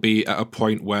it will be at a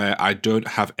point where I don't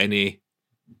have any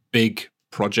big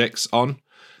projects on.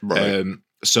 Right.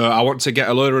 So I want to get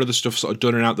a load of other stuff sort of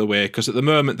done and out the way, because at the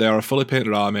moment they are a fully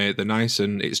painted army. They're nice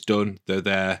and it's done. They're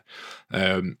there.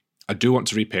 I do want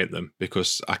to repaint them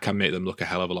because I can make them look a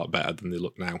hell of a lot better than they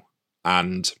look now.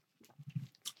 And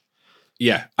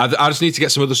yeah, I just need to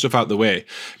get some other stuff out the way.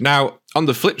 Now, on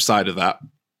the flip side of that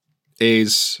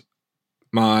is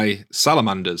my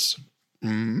salamanders.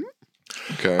 Mm-hmm.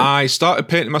 Okay. I started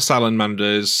painting my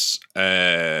salamanders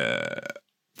about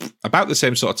the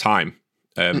same sort of time.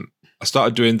 I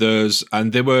started doing those,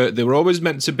 and they were always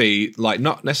meant to be like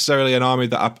not necessarily an army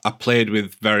that I played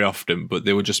with very often, but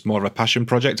they were just more of a passion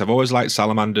project. I've always liked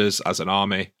salamanders as an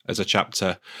army, as a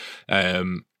chapter,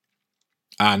 and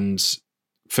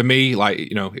for me, like,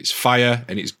 you know, it's fire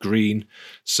and it's green,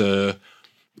 so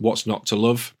what's not to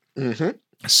love? Mm-hmm.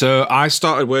 So I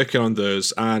started working on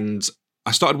those, and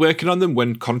I started working on them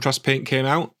when contrast paint came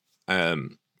out.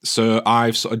 So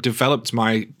I've sort of developed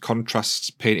my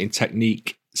contrast painting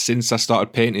technique since I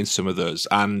started painting some of those.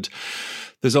 And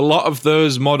there's a lot of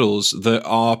those models that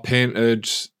are painted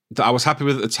that I was happy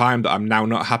with at the time that I'm now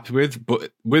not happy with.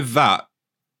 But with that,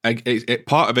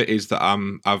 part of it is that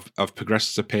I've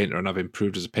progressed as a painter and I've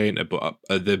improved as a painter. But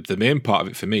the main part of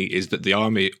it for me is that the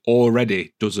army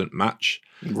already doesn't match.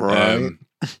 Right.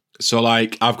 So,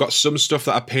 like, I've got some stuff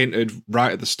that I painted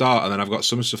right at the start, and then I've got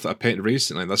some stuff that I painted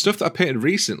recently. And the stuff that I painted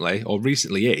recently, or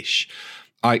recently-ish,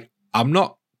 I'm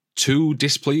not too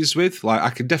displeased with. Like, I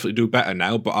can definitely do better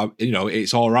now, but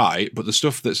it's all right. But the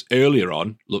stuff that's earlier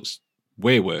on looks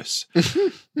way worse.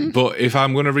 But if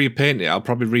I'm going to repaint it, I'll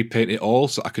probably repaint it all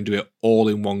so I can do it all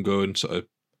in one go and sort of,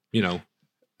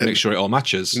 make sure it all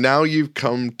matches. Now you've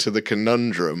come to the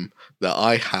conundrum that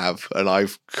I have, and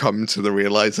I've come to the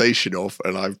realization of,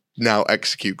 and I now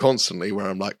execute constantly, where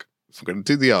I'm like, if I'm going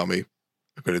to do the army,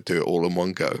 I'm going to do it all in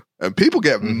one go. And people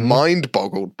get mind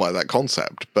boggled by that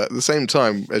concept. But at the same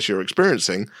time, as you're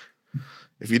experiencing,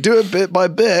 if you do it bit by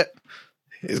bit,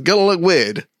 it's going to look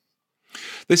weird.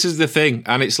 This is the thing.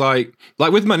 And it's like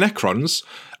with my Necrons,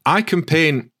 I can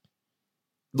paint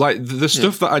like the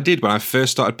stuff that I did when I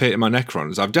first started painting my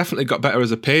Necrons. I've definitely got better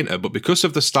as a painter, but because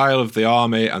of the style of the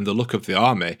army and the look of the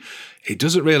army, it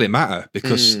doesn't really matter,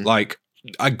 because like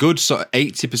a good sort of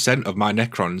 80% of my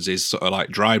Necrons is sort of like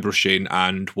dry brushing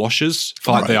and washes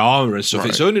for like the armor and stuff.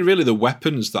 Right. It's only really the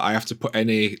weapons that I have to put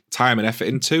any time and effort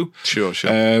into. Sure.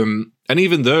 And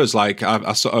even those, like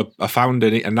I found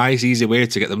a nice, easy way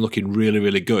to get them looking really,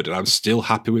 really good, and I'm still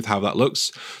happy with how that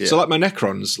looks. Yeah. So, like my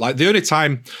Necrons, like the only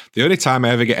time I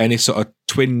ever get any sort of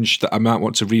twinge that I might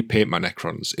want to repaint my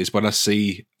Necrons is when I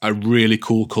see a really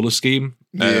cool color scheme.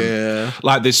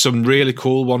 Like there's some really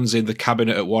cool ones in the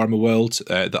cabinet at Warhammer World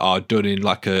that are done in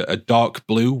like a dark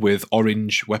blue with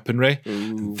orange weaponry.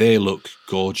 Ooh. They look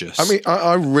gorgeous. I mean,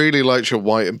 I really liked your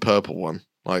white and purple one.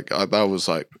 Like that was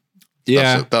like.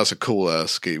 Yeah, that's a cool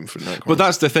scheme for Necron. But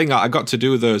that's the thing, I got to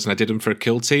do those and I did them for a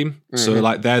kill team. So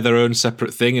like they're their own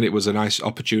separate thing, and it was a nice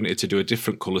opportunity to do a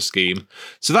different colour scheme.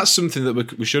 So that's something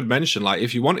that we should mention. Like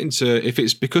if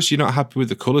it's because you're not happy with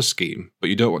the colour scheme,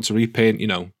 but you don't want to repaint,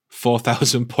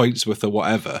 4,000 points worth of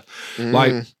whatever,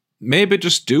 like maybe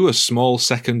just do a small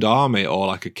second army or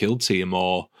like a kill team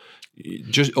or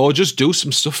just do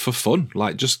some stuff for fun,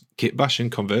 like just kit bash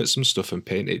and convert some stuff and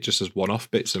paint it just as one-off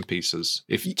bits and pieces,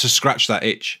 to scratch that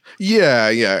itch. Yeah,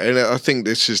 and I think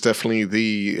this is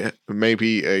definitely a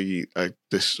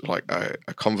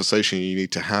conversation you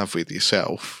need to have with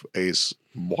yourself. Is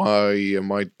why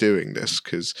am I doing this?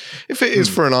 Because if it is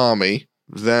for an army,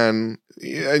 then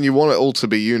and you want it all to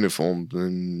be uniform,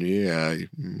 then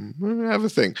have a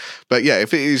thing. But yeah,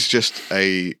 if it is just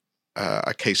a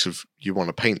case of you want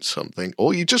to paint something,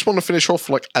 or you just want to finish off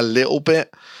like a little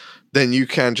bit, then you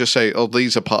can just say, "Oh,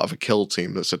 these are part of a kill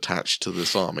team that's attached to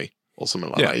this army," or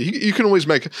something like that. You can always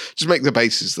make the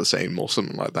bases the same or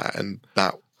something like that, and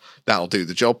that'll do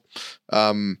the job.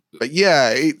 But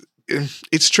yeah,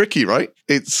 it's tricky, right?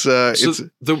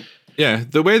 The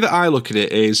way that I look at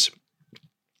it is,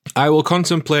 I will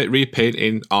contemplate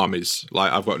repainting armies.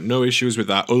 Like I've got no issues with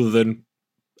that, other than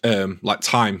like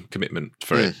time commitment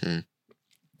for it.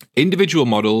 Individual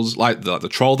models like the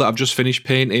troll that I've just finished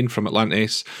painting from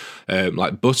Atlantis,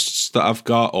 like busts that I've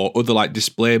got, or other like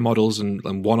display models and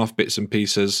one-off bits and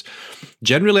pieces.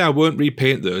 Generally, I won't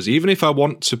repaint those. Even if I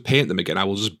want to paint them again, I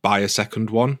will just buy a second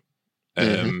one.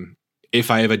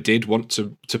 If I ever did want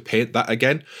to paint that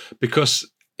again, because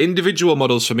individual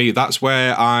models for me, that's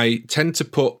where I tend to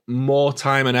put more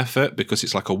time and effort, because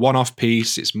it's like a one-off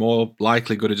piece. It's more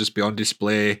likely going to just be on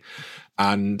display.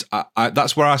 And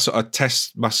that's where I sort of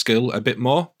test my skill a bit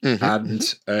more and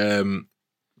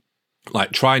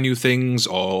like try new things,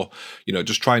 or, you know,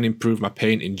 just try and improve my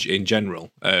paint in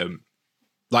general.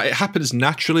 Like it happens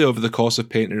naturally over the course of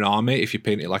painting an army if you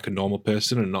paint it like a normal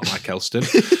person and not like Elston.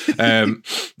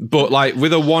 But like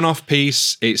with a one-off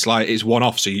piece, it's like it's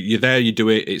one-off. So you're there, you do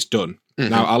it, it's done.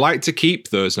 Now, I like to keep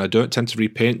those, and I don't tend to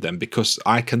repaint them, because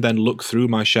I can then look through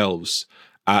my shelves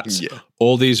at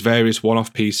all these various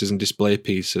one-off pieces and display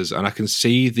pieces, and I can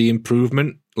see the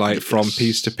improvement like from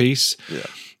piece to piece.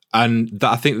 And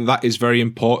that, I think that is very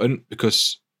important,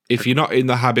 because if you're not in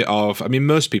the habit of, I mean,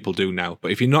 most people do now, but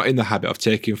if you're not in the habit of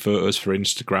taking photos for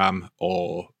Instagram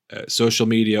or social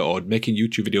media or making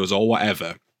YouTube videos or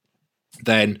whatever,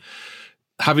 then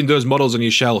having those models on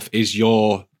your shelf is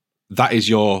your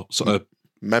sort of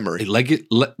memory, legacy.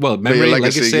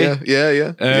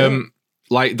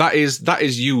 Like that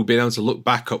is you being able to look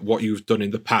back at what you've done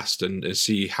in the past and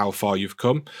see how far you've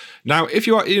come. Now, if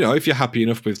you're happy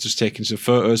enough with just taking some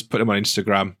photos, put them on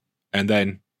Instagram, and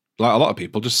then like a lot of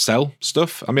people just sell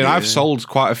stuff. I mean, I've sold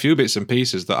quite a few bits and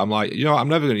pieces that I'm like, I'm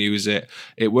never going to use it.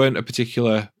 It weren't a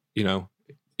particular,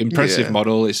 impressive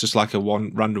model. It's just like a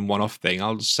random one-off thing.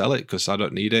 I'll just sell it because I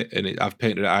don't need it. And I've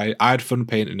painted it. I had fun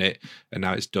painting it, and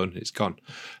now it's done. It's gone.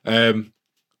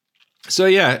 So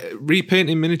yeah,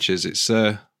 repainting miniatures. It's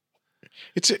a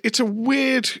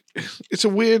weird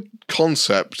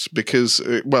concept, because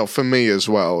for me as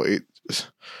well,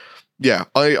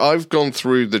 I've gone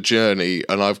through the journey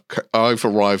and I've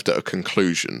arrived at a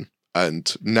conclusion,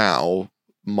 and now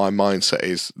my mindset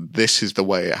is this is the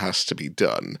way it has to be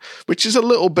done, which is a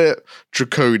little bit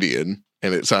draconian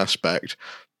in its aspect,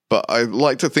 but I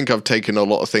like to think I've taken a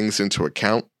lot of things into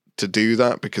account to do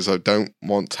that, because I don't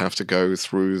want to have to go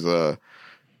through the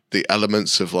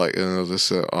elements of like,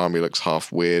 this army looks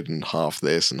half weird and half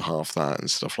this and half that and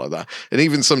stuff like that. And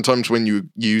even sometimes when you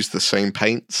use the same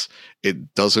paints,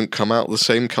 it doesn't come out the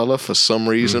same color for some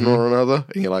reason or another.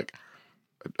 And you're like,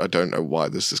 I don't know why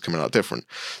this is coming out different.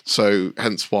 So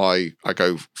hence why I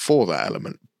go for that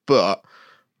element. But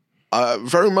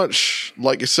very much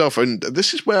like yourself, and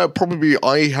this is where probably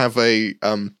I have a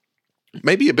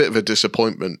maybe a bit of a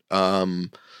disappointment.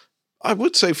 I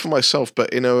would say for myself,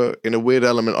 but in a weird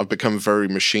element, I've become very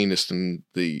machinist in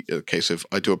the case of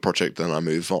I do a project, then I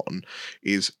move on,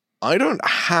 is I don't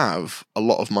have a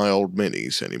lot of my old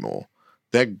minis anymore.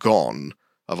 They're gone.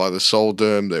 I've either sold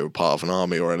them, they were part of an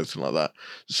army or anything like that.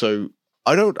 So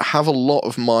I don't have a lot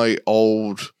of my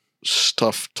old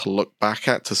stuff to look back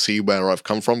at to see where I've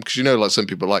come from. Because like some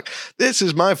people are like, this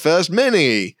is my first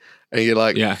mini. And you're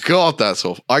like, God, that's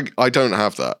awful. I don't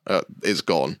have that. It's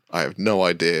gone. I have no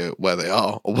idea where they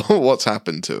are or what's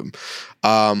happened to them.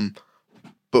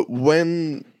 But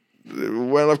when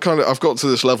I've got to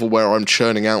this level where I'm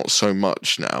churning out so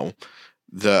much now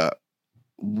that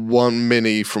one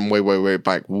mini from way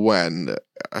back when,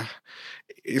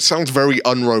 it sounds very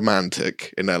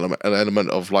unromantic in an element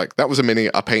of like, that was a mini,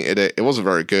 I painted it, it wasn't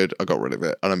very good, I got rid of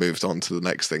it, and I moved on to the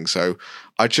next thing. So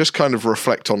I just kind of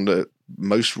reflect on the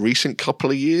most recent couple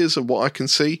of years of what I can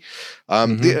see.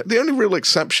 The only real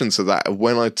exceptions to that are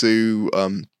when I do,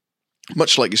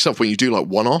 much like yourself, when you do like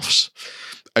one-offs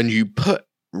and you put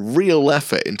real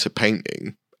effort into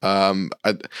painting.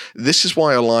 This is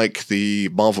why I like the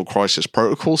Marvel Crisis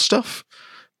Protocol stuff.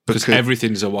 Because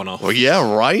everything's a one-off. Well,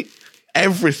 yeah, right?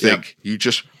 Everything. Yep. You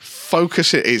just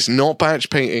focus it. It's not batch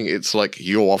painting. It's like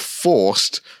you are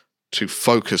forced to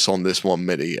focus on this one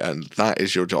mini, and that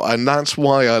is your job. And that's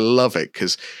why I love it,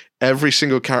 because every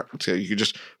single character, you can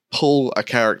just pull a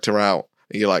character out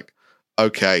and you're like,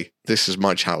 okay, this is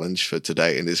my challenge for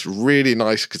today. And it's really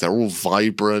nice because they're all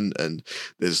vibrant and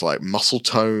there's like muscle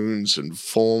tones and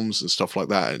forms and stuff like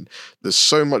that. And there's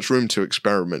so much room to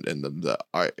experiment in them that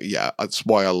that's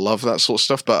why I love that sort of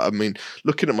stuff. But I mean,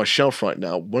 looking at my shelf right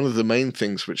now, one of the main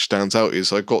things which stands out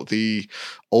is I've got the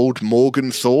old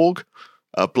Morgan Thorg,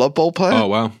 a Blood Bowl player. Oh,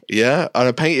 wow. Yeah. And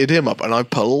I painted him up and I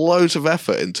put loads of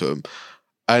effort into him.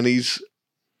 And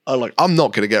I'm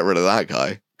not going to get rid of that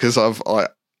guy because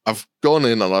I've gone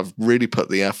in and I've really put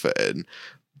the effort in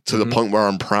to the point where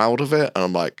I'm proud of it. And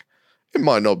I'm like, it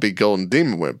might not be Golden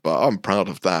Demon Whip, but I'm proud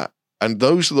of that. And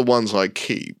those are the ones I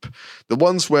keep. The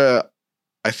ones where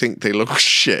I think they look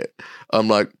shit. I'm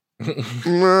like,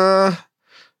 nah,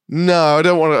 no, I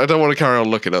don't want to carry on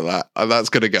looking at that. That's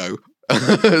gonna go.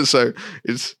 So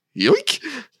it's yoink.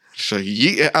 So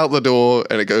you yeet it out the door,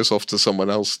 and it goes off to someone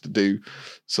else to do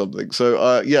something. So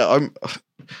I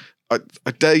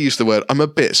dare use the word. I'm a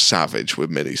bit savage with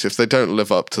minis. If they don't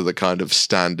live up to the kind of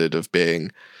standard of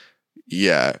being,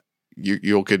 you're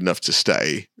good enough to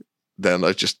stay, then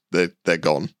they're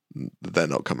gone. They're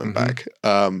not coming back.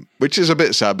 Which is a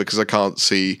bit sad because I can't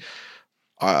see.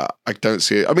 I don't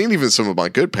see it. I mean, even some of my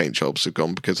good paint jobs have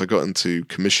gone because I got into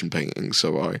commission painting,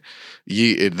 so I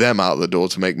yeeted them out the door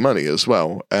to make money as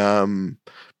well.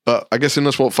 But I guess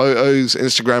that's what photos,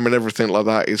 Instagram, and everything like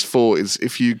that is for. Is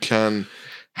if you can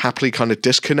happily kind of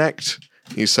disconnect.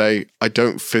 You say, I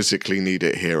don't physically need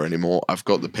it here anymore. I've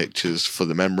got the pictures for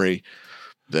the memory.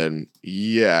 Then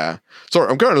yeah. Sorry,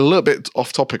 I'm going a little bit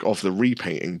off topic of the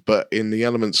repainting, but in the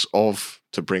elements of,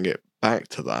 to bring it back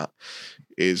to that,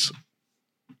 is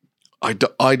I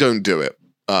don't do it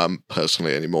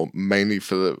personally anymore, mainly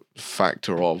for the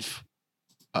factor of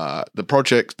the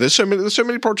project. There's so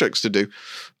many projects to do.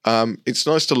 It's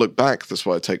nice to look back. That's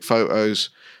why I take photos,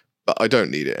 but I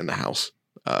don't need it in the house.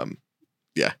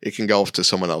 It can go off to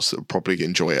someone else that will probably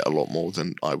enjoy it a lot more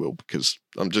than I will because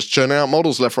I'm just churning out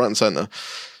models left, right, and center.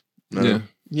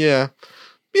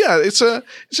 It's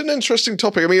an interesting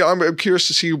topic. I mean, I'm curious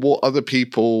to see what other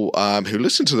people who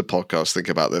listen to the podcast think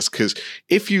about this. Because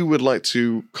if you would like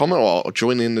to comment or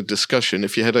join in the discussion,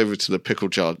 if you head over to the Pickle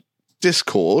Jar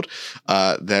Discord,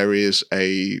 there is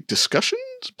a discussion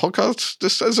podcast.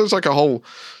 There's like a whole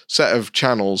set of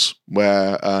channels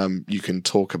where you can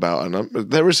talk about,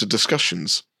 and there is a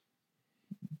discussions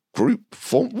group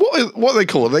form. What are they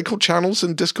called? Are they called channels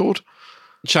in Discord?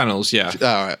 Channels, yeah.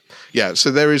 All right. Yeah,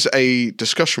 so there is a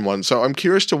discussion one. So I'm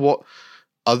curious to what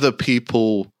other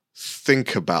people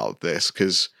think about this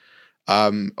because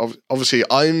obviously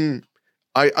I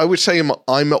would say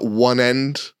I'm at one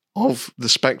end of the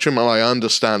spectrum, and I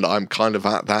understand I'm kind of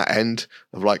at that end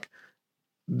of like,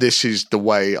 this is the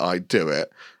way I do it,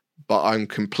 but I'm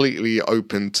completely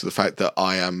open to the fact that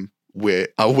I am a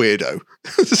weirdo.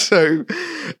 So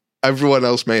everyone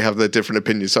else may have their different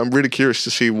opinions. So I'm really curious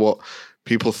to see what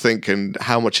people think and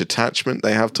how much attachment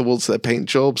they have towards their paint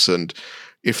jobs, and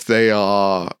if they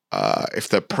are, if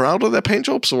they're proud of their paint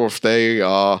jobs, or if they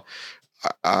are,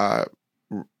 I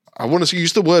want to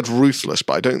use the word ruthless,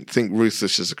 but I don't think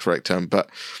ruthless is the correct term, but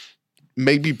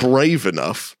maybe brave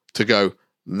enough to go,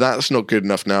 that's not good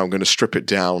enough now, I'm going to strip it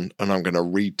down and I'm going to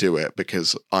redo it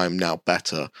because I'm now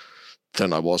better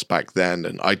than I was back then,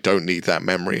 and I don't need that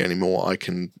memory anymore. I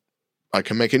can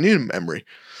make a new memory.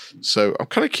 So I'm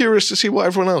kind of curious to see what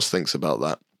everyone else thinks about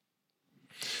that.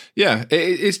 Yeah,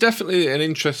 it's definitely an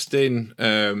interesting.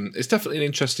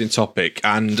 Topic,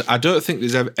 and I don't think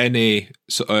there's ever any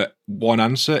sort of one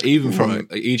answer, even from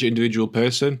each individual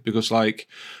person. Because, like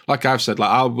I've said, like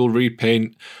I will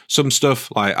repaint some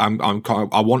stuff. Like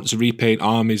I want to repaint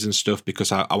armies and stuff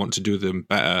because I want to do them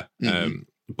better.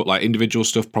 But like individual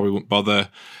stuff, probably won't bother.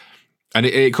 And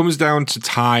it comes down to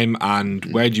time and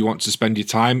where do you want to spend your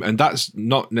time, and that's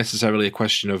not necessarily a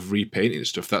question of repainting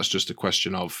stuff. That's just a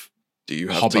question of, do you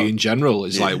have hobby time? In general?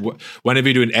 It's like whenever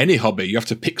you're doing any hobby, you have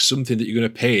to pick something that you're going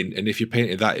to paint, and if you're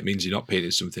painting that, it means you're not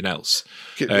painting something else.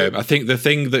 I think the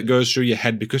thing that goes through your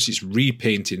head, because it's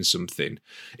repainting something,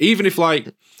 even if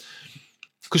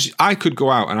because I could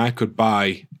go out and I could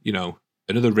buy,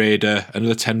 another Raider,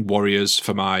 another 10 Warriors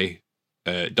for my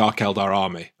Dark Eldar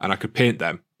army, and I could paint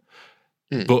them.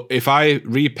 But if I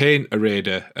repaint a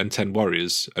Raider and 10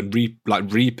 Warriors and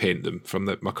repaint them from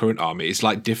my current army, it's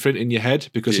like different in your head,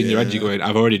 because in your head you're going,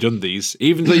 I've already done these,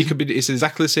 even though it's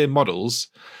exactly the same models,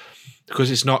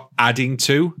 because it's not adding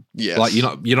to. Yes. Like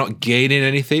you're not gaining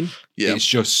anything. Yeah. It's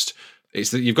just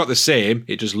that you've got the same,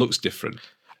 it just looks different.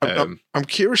 I'm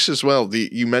curious as well.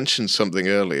 You mentioned something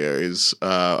earlier is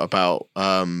about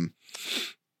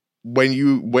when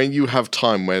you have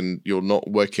time, when you're not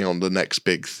working on the next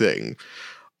big thing.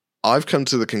 I've come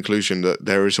to the conclusion that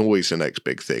there is always a next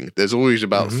big thing. There's always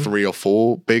about 3 or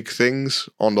 4 big things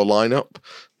on the lineup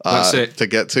That's it. to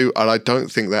get to, and I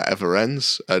don't think that ever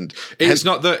ends. And it's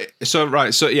not that. It's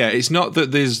not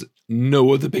that there's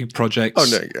no other big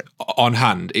projects on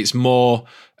hand. It's more.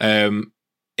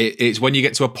 It's when you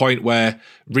get to a point where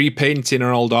repainting an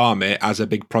old army as a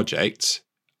big project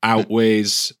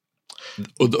outweighs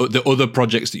the other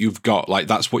projects that you've got. Like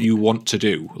that's what you want to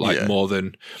do, more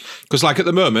than, because like at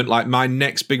the moment, like my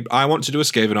next big, I want to do a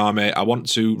Skaven army, I want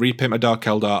to repaint my Dark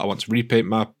Eldar, I want to repaint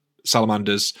my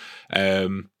Salamanders,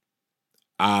 and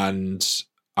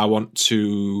I want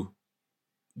to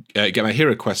get my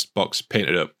Hero Quest box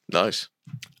painted up. Nice.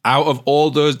 out of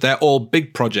all those, they're all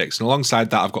big projects. And alongside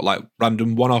that, I've got like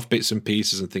random one-off bits and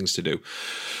pieces and things to do.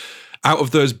 Out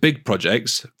of those big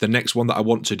projects, the next one that I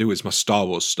want to do is my Star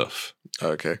Wars stuff.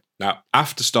 Okay. Now,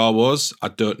 after Star Wars, I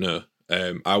don't know.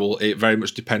 It very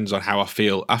much depends on how I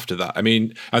feel after that. I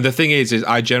mean, and the thing is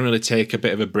I generally take a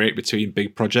bit of a break between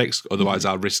big projects. Otherwise,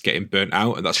 I'll risk getting burnt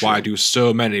out. And that's why I do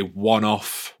so many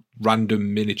one-off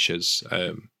random miniatures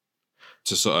to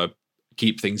sort of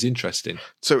keep things interesting.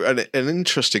 So an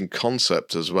interesting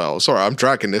concept as well. Sorry, I'm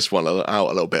dragging this one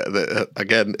out a little bit.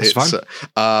 Again, it's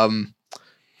fine.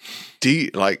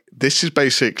 This is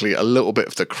basically a little bit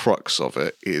of the crux of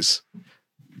it is,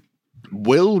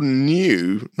 will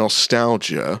new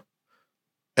nostalgia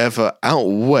ever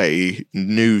outweigh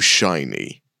new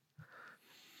shiny?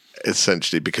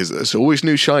 Essentially, because there's always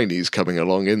new shinies coming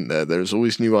along in there. There's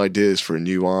always new ideas for a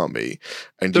new army.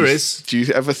 And do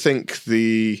you ever think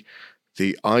the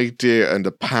idea and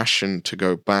the passion to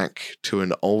go back to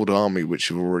an old army which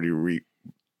you've already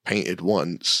repainted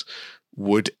once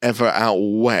would ever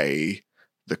outweigh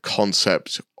the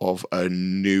concept of a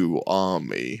new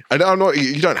army? And I'm not.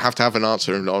 You don't have to have an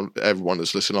answer, and everyone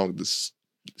that's listening on this,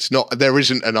 it's not. There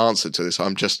isn't an answer to this.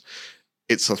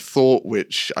 It's a thought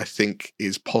which I think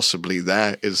is possibly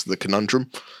there. Is the conundrum?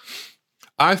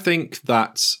 I think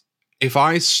that if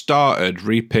I started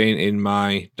repainting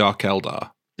my Dark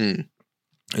Eldar,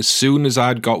 as soon as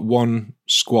I'd got one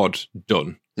squad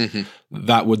done,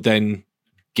 that would then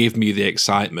give me the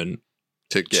excitement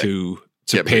to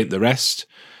paint the rest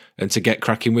and to get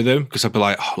cracking with them, because I'd be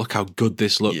like, oh, look how good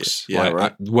this looks.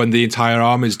 When the entire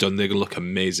army's done, they're going to look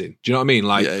amazing. Do you know what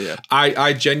I mean?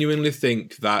 I genuinely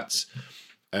think that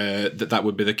that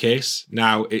would be the case.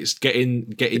 Now it's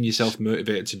getting yourself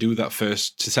motivated to do that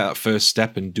first, to set that first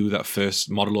step and do that first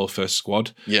model or first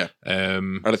squad. Yeah.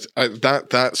 And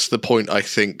that's the point, I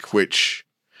think, which...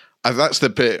 that's the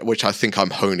bit which I think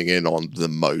I'm honing in on the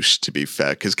most, to be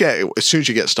fair, because as soon as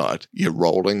you get started, you're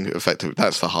rolling. Effectively,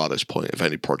 that's the hardest point of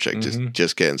any project, is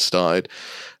just getting started.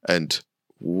 And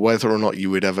whether or not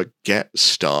you would ever get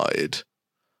started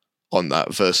on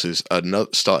that versus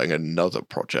starting another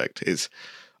project is,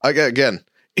 again,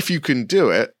 if you can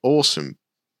do it, awesome.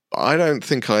 I don't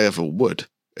think I ever would.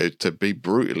 To be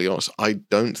brutally honest, I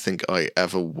don't think I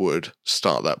ever would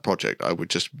start that project. I would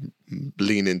just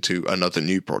lean into another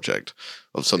new project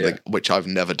of something which I've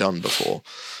never done before.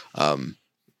 I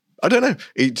don't know.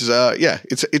 It's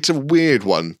a weird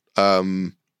one. I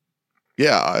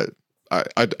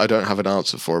don't have an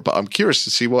answer for it, but I'm curious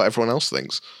to see what everyone else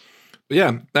thinks.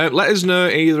 Let us know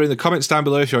either in the comments down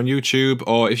below if you're on YouTube,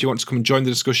 or if you want to come and join the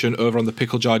discussion over on the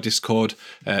Pickle Jar Discord.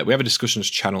 We have a discussions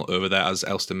channel over there, as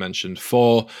Elston mentioned,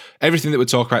 for everything that we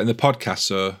talk about in the podcast.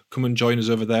 So come and join us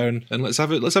over there, and let's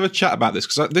have a chat about this,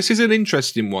 because this is an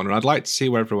interesting one, and I'd like to see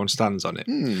where everyone stands on it.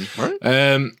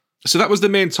 Right. So that was the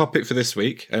main topic for this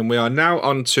week, and we are now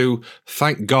on to,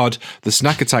 thank God, the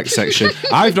snack attack section.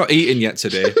 I've not eaten yet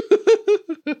today,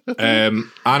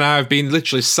 and I've been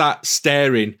literally sat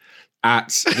staring at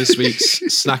this week's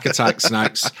snack attack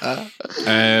snacks,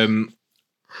 and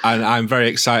I'm very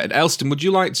excited. Elston, would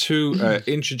you like to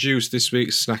introduce this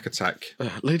week's snack attack?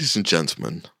 Ladies and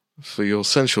gentlemen, for your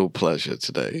sensual pleasure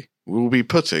today, we'll be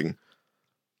putting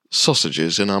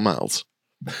sausages in our mouths.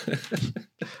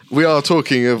 We are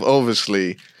talking of,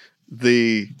 obviously,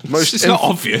 the most... It's not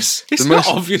obvious. It's not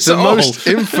obvious at all. The most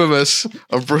infamous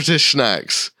of British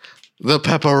snacks, the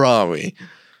pepperami.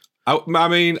 I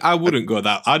mean, I wouldn't go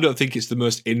that. I don't think it's the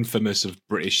most infamous of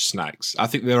British snacks. I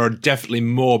think there are definitely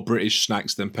more British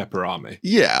snacks than pepperami.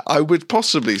 Yeah, I would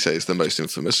possibly say it's the most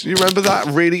infamous. You remember that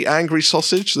really angry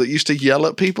sausage that used to yell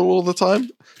at people all the time?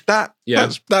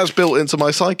 That's built into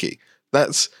my psyche.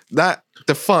 That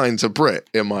defines a Brit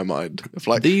in my mind.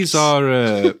 These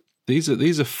are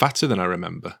fatter than I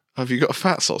remember. Have you got a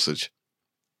fat sausage?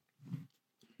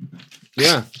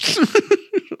 Yeah.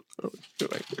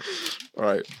 All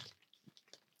right.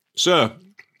 So,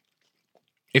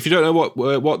 if you don't know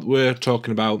what we're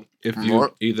talking about, if you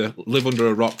either live under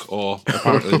a rock or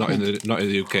apparently not in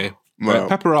the UK,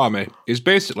 pepperami is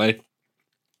basically,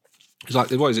 it's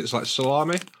like, what is it? It's like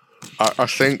salami. I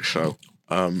think so.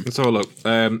 Let's have a look.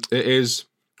 It is.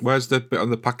 Where's the bit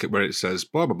on the packet where it says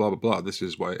blah blah blah blah blah? This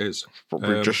is what it is.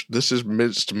 Probably this is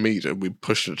minced meat, and we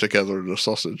pushed it together in a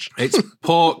sausage. It's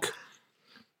pork.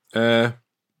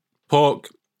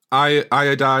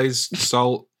 Iodized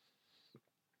salt,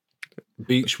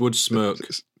 beechwood smoke.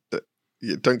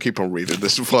 Don't keep on reading.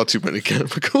 There's far too many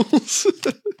chemicals.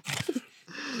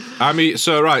 I mean,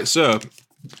 so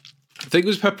think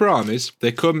there's pepperonis.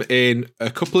 They come in a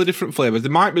couple of different flavors.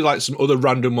 There might be like some other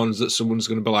random ones that someone's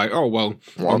going to be like, oh, well,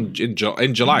 in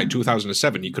July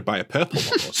 2007, you could buy a purple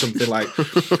one or something like.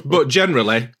 But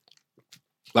generally,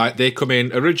 like they come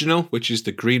in original, which is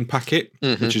the green packet,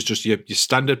 which is just your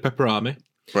standard pepperoni.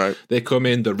 Right. They come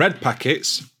in the red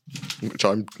packets, which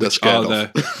are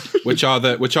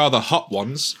the hot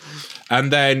ones. And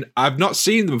then I've not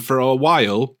seen them for a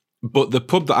while. But the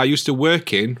pub that I used to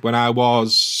work in when I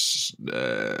was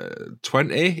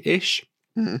 20-ish,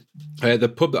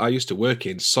 the pub that I used to work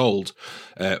in sold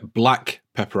black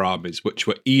pepperonis, which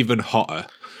were even hotter.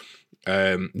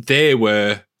 They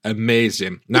were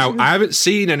amazing. Now, I haven't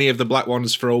seen any of the black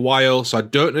ones for a while, so I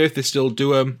don't know if they still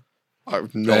do them.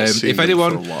 I've not seen them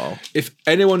for a while. If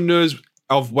anyone knows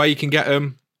of where you can get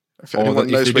them, if anyone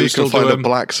knows where you can find a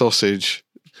black sausage,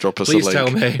 drop us a link. Please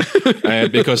tell me,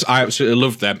 because I absolutely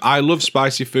love them. I love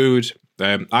spicy food.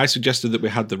 I suggested that we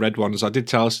had the red ones. I did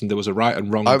tell us there was a right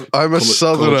and wrong. I'm a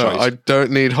southerner. I don't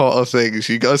need hotter things.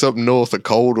 You guys up north are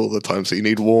cold all the time, so you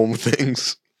need warm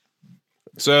things.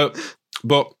 So,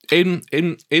 but in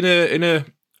a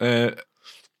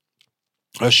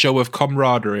show of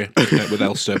camaraderie with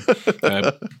Elsa,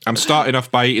 I'm starting off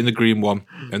by eating the green one,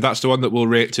 and that's the one that we'll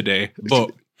rate today.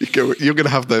 But you're going to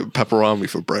have the pepperoni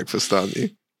for breakfast, aren't you?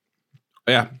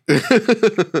 Yeah.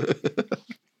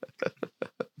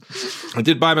 I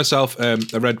did buy myself a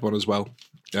red one as well.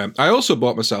 I also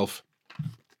bought myself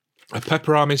a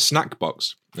pepperoni snack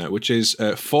box, which is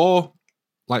 4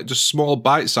 like just small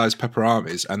bite-sized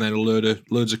pepperonis and then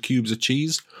loads of cubes of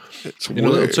cheese in a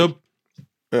little tub.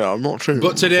 Yeah, I'm not sure.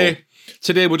 But today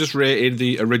we're just rating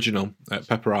the original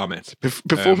pepperoni.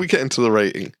 Before we get into the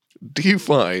rating, do you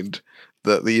find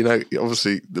that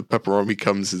obviously the pepperoni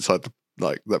comes inside the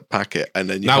packet, and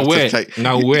then you to take.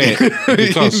 Now wait,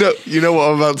 because you know what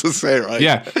I'm about to say, right?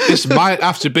 Yeah, this might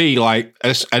have to be like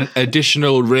an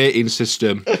additional rating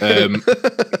system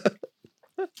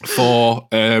for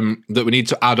that we need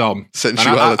to add on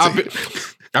sensuality.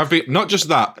 I've been not just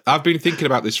that. I've been thinking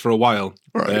about this for a while.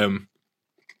 Right.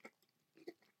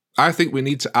 I think we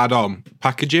need to add on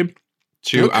packaging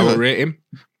to our rating,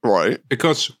 right?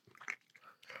 Because,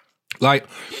 like,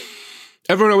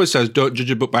 everyone always says, don't judge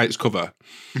a book by its cover.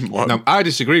 What? Now, I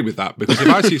disagree with that, because if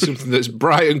I see something that's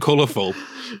bright and colourful,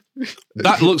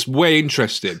 that looks way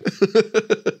interesting.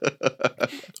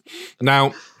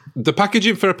 Now, the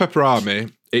packaging for a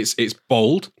pepperoni, it's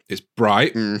bold, it's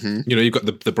bright. Mm-hmm. You've got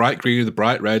the bright green, the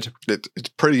bright red. It's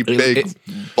pretty big,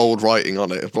 bold writing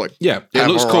on it. Like, yeah, it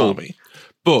looks cool.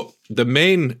 But the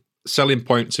main selling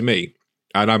point to me,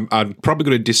 and I'm probably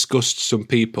going to disgust some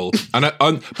people, but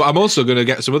I'm also going to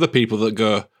get some other people that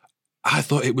go, I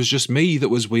thought it was just me that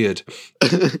was weird.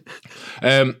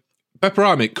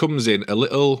 Pepperoni comes in a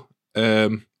little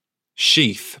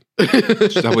sheath,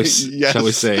 shall we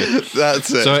say?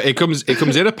 That's it. So it comes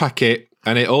in a packet,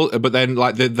 and but then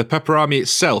like the pepperoni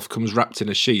itself comes wrapped in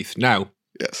a sheath. Now,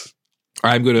 yes,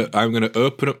 I'm gonna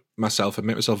open up myself and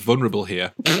make myself vulnerable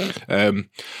here.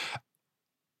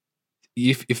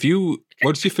 If you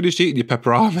once you finish eating your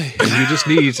pepperoni,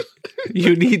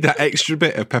 you need that extra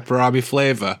bit of pepperoni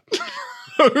flavour.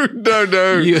 No.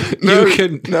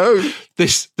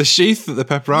 The sheath that the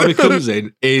pepperoni comes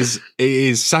in is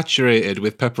saturated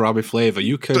with pepperoni flavour.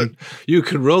 You can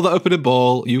roll that up in a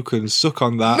ball. You can suck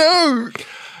on that.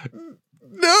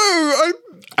 No.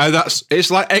 And it's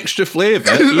like extra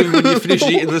flavour even when you finish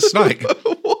eating the snack.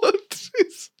 What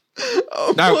is?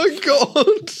 Oh now, my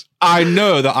god! I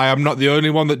know that I am not the only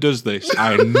one that does this.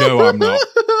 I know I'm not.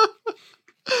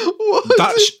 What?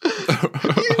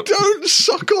 You don't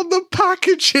suck on the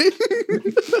packaging.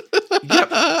 Yep,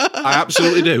 I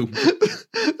absolutely do.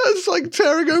 That's like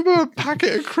tearing open a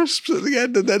packet of crisps at the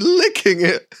end and then licking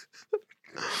it.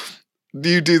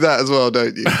 You do that as well,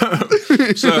 don't you?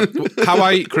 So, how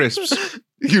I eat crisps?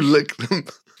 You lick them.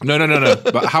 No.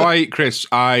 But how I eat crisps,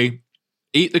 I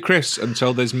eat the crisps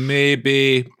until there's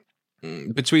maybe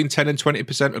between 10 and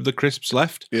 20% of the crisps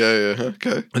left. Yeah,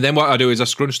 okay. And then what I do is I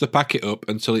scrunch the packet up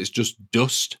until it's just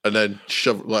dust, and then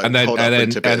shove hold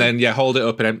it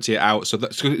up and empty it out. So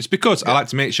it's because I like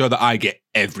to make sure that I get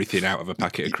everything out of a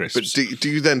packet of crisps. But do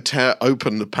you then tear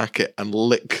open the packet and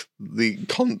lick the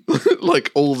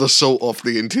like all the salt off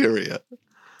the interior?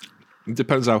 It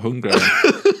depends how hungry I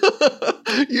am.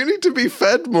 You need to be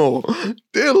fed more,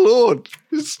 dear Lord.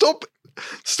 Stop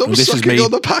sucking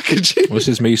on the packaging. This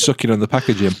is me sucking on the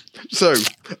packaging. So,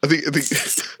 I think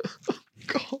oh,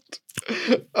 God.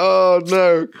 Oh,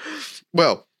 no.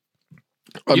 Well,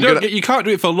 you can't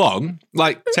do it for long,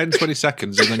 like 10, 20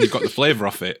 seconds, and then you've got the flavour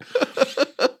off it.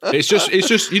 It's just,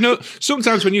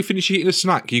 sometimes when you finish eating a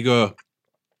snack, you go,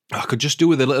 I could just do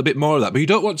with a little bit more of that. But you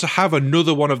don't want to have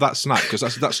another one of that snack because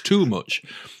that's too much.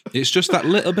 It's just that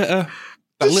little bit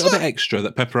bit extra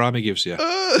that pepperami gives you.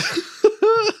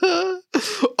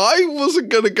 I wasn't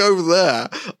going to go there.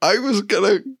 I was going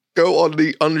to go on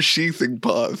the unsheathing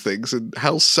part of things and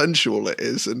how sensual it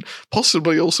is, and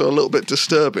possibly also a little bit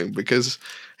disturbing because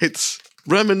it's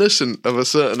reminiscent of a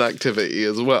certain activity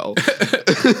as well.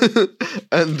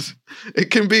 And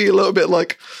it can be a little bit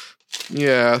like,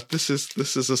 yeah, this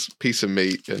is a piece of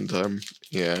meat, and I'm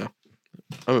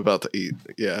about to eat.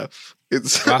 Yeah,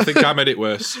 it's. I think I made it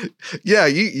worse. Yeah,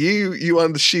 you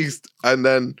unsheathed and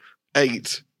then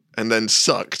ate and then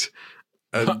sucked,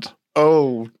 and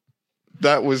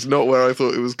that was not where I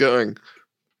thought it was going.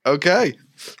 Okay,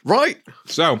 right.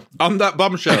 So on that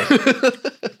bombshell,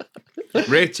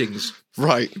 ratings.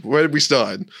 Right, where did we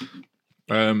start?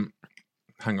 Hang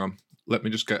on, let me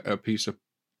just get a piece of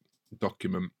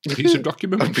document. A piece of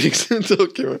document. A piece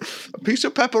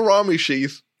of pepperami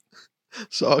sheath,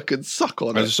 so I can suck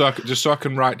on it. Just so I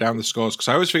can write down the scores, because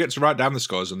I always forget to write down the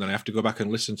scores, and then I have to go back and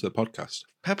listen to the podcast.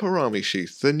 Pepperami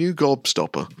sheath, the new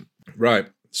gobstopper. Right,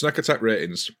 snack attack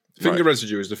ratings. Finger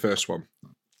residue is the first one.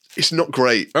 It's not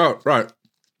great. Oh, right.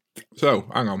 So,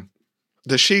 hang on.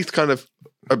 The sheath kind of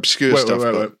obscure stuff.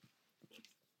 Wait.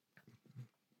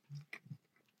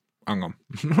 Hang on.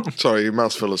 Sorry, your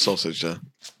mouth's full of sausage there.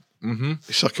 Mm-hmm.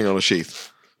 You're sucking on a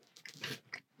sheath.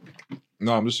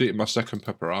 No, I'm just eating my second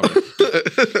pepperami.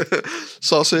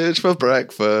 Sausage for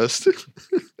breakfast.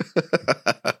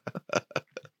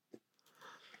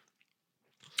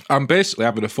 I'm basically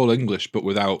having a full English, but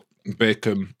without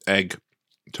bacon, egg,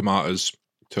 tomatoes,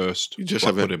 toast. You just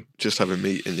having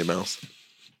meat in your mouth.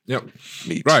 Yep.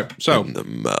 Meat. Right. So in the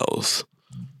mouth.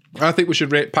 I think we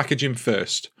should rate packaging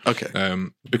first. Okay.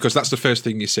 Because that's the first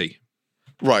thing you see.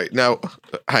 Right. Now,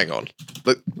 hang on.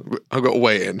 I've got to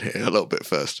weigh in here a little bit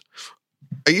first.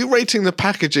 Are you rating the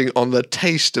packaging on the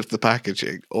taste of the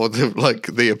packaging or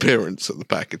the appearance of the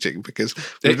packaging? Because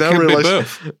we've now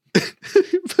realised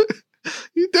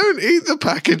you don't eat the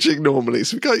packaging normally,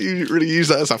 so we can't really use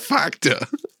that as a factor.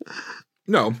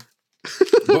 No,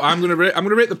 but I'm gonna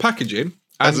rate the packaging,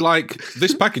 and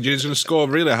this packaging is gonna score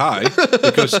really high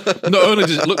because not only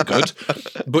does it look good,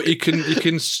 but you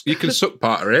can suck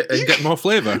part of it and get more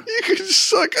flavour. You can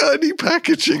suck any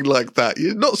packaging like that.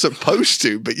 You're not supposed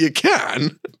to, but you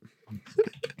can.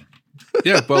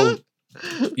 Yeah, well,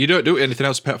 you don't do anything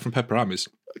else apart from peperamis.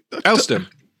 Elston.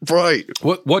 Right.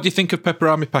 What do you think of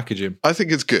pepperami packaging? I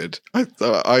think it's good. I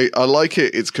like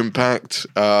it. It's compact.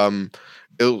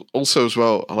 Also as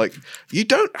well, you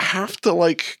don't have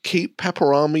to keep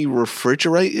pepperami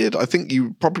refrigerated. I think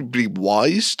you'd probably be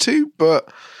wise to,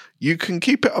 but you can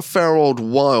keep it a fair old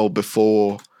while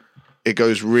before it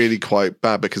goes really quite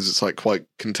bad because it's quite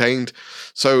contained.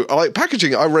 So I like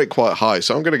packaging. I rate quite high.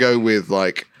 So I'm going to go with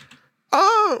I'm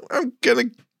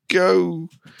going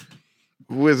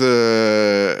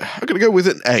to go with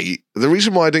an 8. The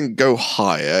reason why I didn't go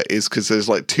higher is because there's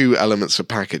 2 elements of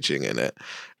packaging in it,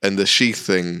 and the sheath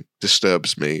thing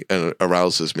disturbs me and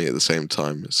arouses me at the same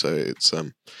time. So it's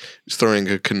throwing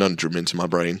a conundrum into my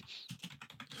brain.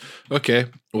 Okay,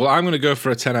 well, I'm going to go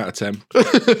for a 10 out of 10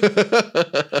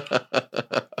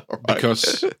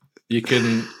 because you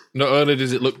can. Not only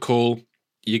does it look cool,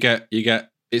 you get.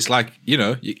 It's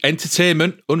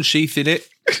entertainment, unsheathing it.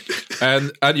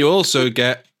 And you also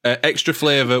get extra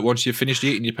flavour once you've finished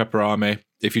eating your pepperami,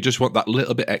 if you just want that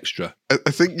little bit extra.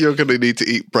 I think you're going to need to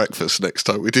eat breakfast next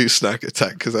time we do Snack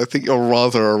Attack, because I think you're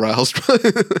rather aroused by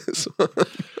this one.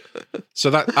 So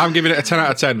that I'm giving it a 10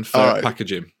 out of 10 for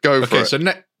packaging. Go for it. So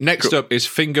next up is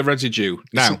finger residue.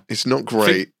 Now, it's not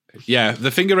great.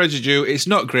 The finger residue, it's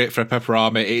not great for a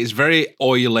pepperami. It is very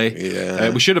oily.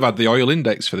 Yeah. We should have had the oil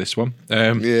index for this one.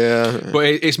 But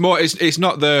it's more. It's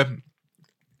not the.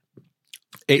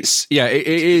 It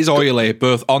is oily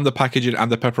both on the packaging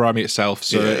and the pepperami itself.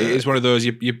 So it is one of those.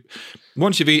 You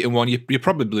once you've eaten one, you're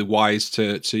probably wise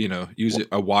to use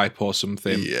a wipe or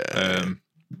something.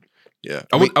 Yeah.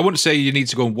 I wouldn't say you need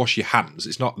to go and wash your hands.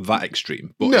 It's not that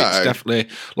extreme, but it's definitely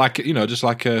just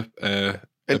like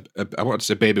I want to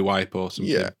say baby wipe or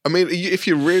something. Yeah, I mean, if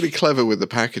you're really clever with the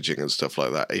packaging and stuff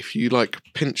like that, if you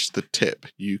pinch the tip,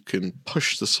 you can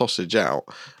push the sausage out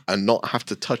and not have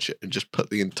to touch it, and just put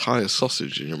the entire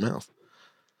sausage in your mouth.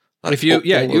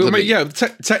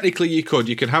 Technically you could.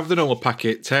 You can have the normal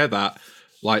packet, tear that,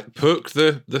 poke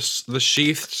the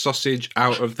sheathed sausage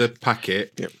out of the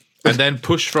packet. Yep. And then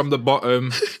push from the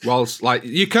bottom whilst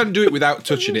you can do it without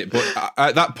touching it, but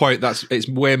at that point it's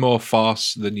way more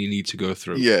farce than you need to go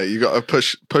through. Yeah, you got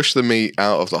to push the meat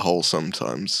out of the hole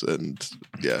sometimes, and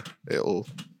it'll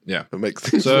make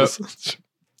things. So,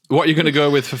 What are you going to go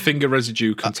with for finger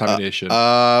residue contamination?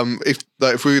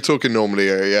 If we were talking normally,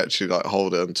 you actually like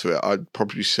hold onto it. I'd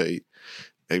probably say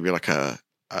maybe like a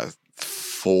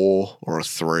 4 or a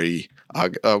 3.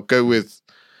 I'm going to go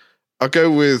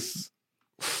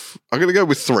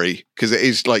with 3 because it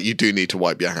is like you do need to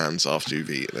wipe your hands after you've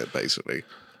eaten it, basically.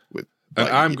 And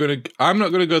I'm not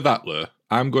gonna go that low.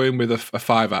 I'm going with a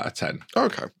 5 out of 10.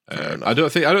 Okay. I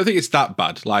don't think it's that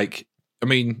bad. Like, I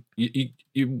mean,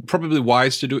 you probably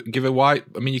wise to give a wipe.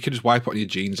 I mean, you can just wipe it on your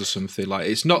jeans or something. Like,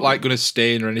 it's not like going to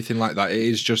stain or anything like that. It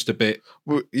is just a bit.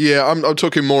 Well, yeah, I'm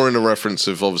talking more in a reference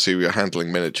of obviously we're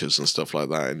handling miniatures and stuff like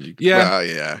that. And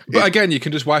yeah. But again, you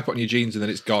can just wipe it on your jeans and then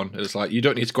it's gone. It's like you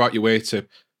don't need to go out your way to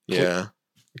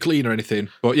clean or anything.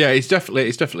 But yeah, it's definitely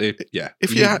yeah.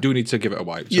 If you do need to give it a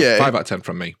wipe. So 5 out of 10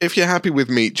 from me. If you're happy with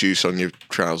meat juice on your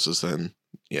trousers, then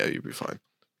yeah, you'll be fine.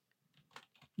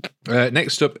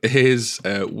 Next up is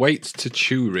weight to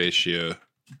chew ratio.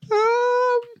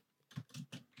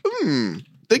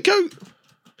 They go.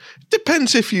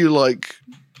 Depends if you like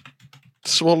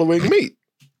swallowing meat.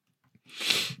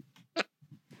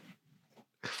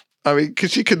 I mean,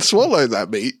 because you can swallow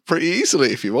that meat pretty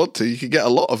easily if you want to. You can get a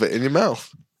lot of it in your mouth.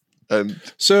 And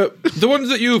so the ones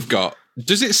that you've got,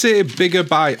 does it say bigger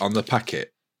bite on the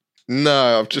packet?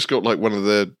 No, I've just got like one of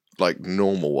the like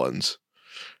normal ones.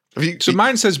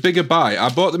 Mine says bigger bite. I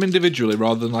bought them individually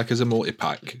rather than like as a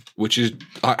multi-pack, which is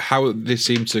how they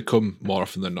seem to come more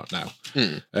often than not now.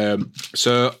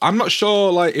 So I'm not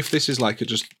sure like if this is like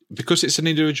just because it's an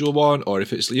individual one or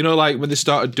if it's, you know, like when they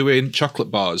started doing chocolate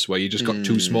bars where you just got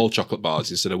 2 small chocolate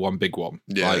bars instead of one big one.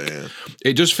 Yeah.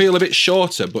 It does feel a bit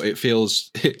shorter, but it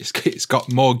feels it's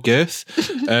got more girth.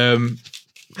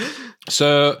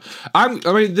 So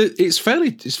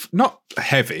it's not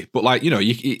heavy, but like, you know,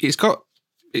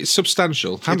 it's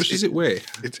substantial. How much does it weigh?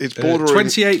 It's bordering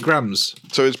 28 grams.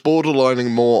 So it's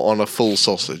borderlining more on a full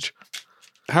sausage.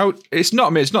 It's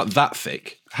not that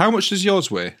thick. How much does yours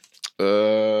weigh?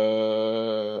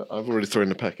 I've already thrown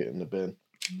the packet in the bin.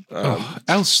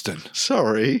 Elston.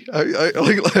 Sorry, I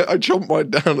chomped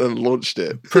mine down and launched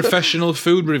it. Professional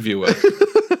food reviewer.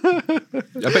 I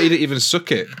bet you didn't even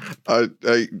suck it.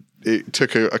 It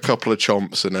took a couple of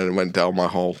chomps and then it went down my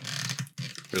hole.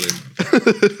 Brilliant.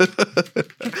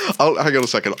 Hang on a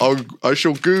second. I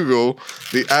shall Google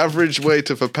the average weight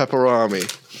of a pepperami.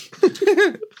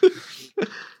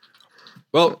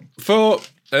 Well, for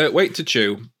weight to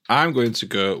chew, I'm going to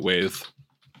go with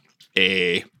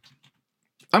a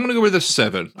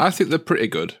 7. I think they're pretty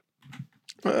good.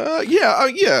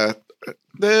 Yeah.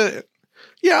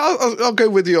 I'll go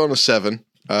with you on a 7.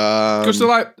 Because they're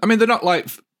like, I mean, they're not like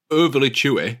overly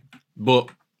chewy, but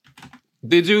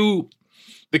they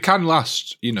can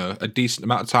last, you know, a decent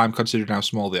amount of time considering how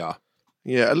small they are.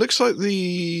 Yeah, it looks like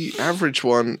the average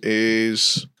one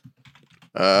is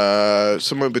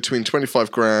somewhere between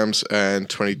 25 grams and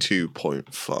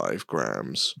 22.5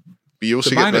 grams. But you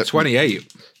also mine are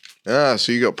 28.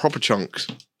 So you got proper chunks.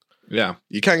 Yeah.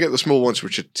 You can get the small ones,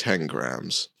 which are 10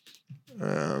 grams.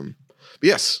 But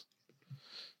yes.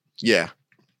 Yeah.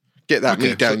 Get that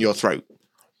meat down your throat.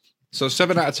 So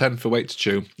 7 out of 10 for weight to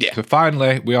chew. Yeah. So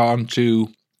finally, we are on to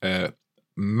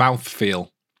mouthfeel,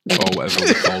 or whatever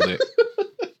we called it.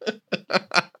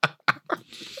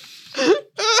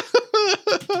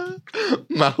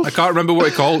 Mouth. I can't remember what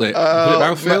we called it.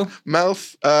 Was it mouthfeel?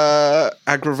 Mouth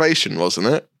aggravation, wasn't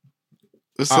it?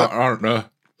 I don't know.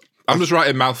 I'm just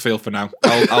writing mouthfeel for now.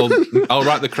 I'll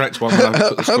write the correct one. When I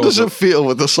put the how does it up. feel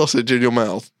with the sausage in your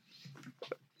mouth?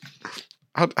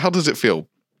 How does it feel,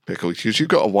 Pickle? Because you've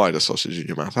got a wider sausage in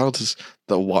your mouth. How does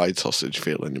the wide sausage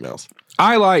feel in your mouth?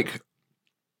 I like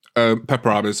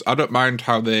pepperonis. I don't mind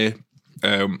how they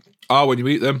are when you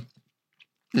eat them.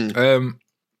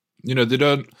 You know, they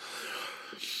don't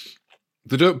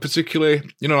particularly,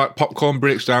 you know, like popcorn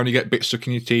breaks down, you get bits stuck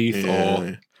in your teeth,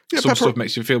 or some stuff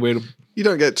makes you feel weird. You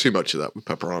don't get too much of that with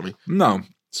pepperoni. No.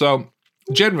 So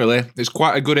generally, it's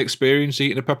quite a good experience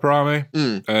eating a pepperoni.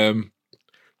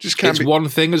 It's one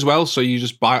thing as well, so you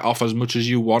just bite off as much as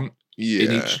you want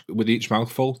with each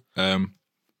mouthful.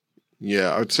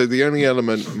 Yeah, I would say the only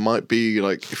element might be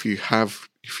like if you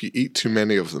eat too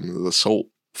many of them, the salt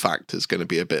factor is going to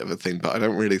be a bit of a thing. But I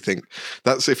don't really think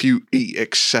that's if you eat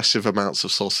excessive amounts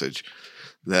of sausage,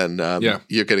 then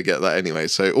you're going to get that anyway.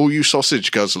 So all you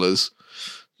sausage guzzlers,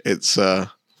 it's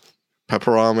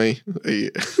pepperami.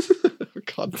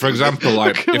 For example,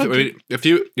 like if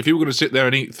you were going to sit there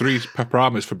and eat 3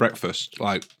 pepperamis for breakfast,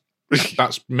 like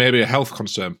that's maybe a health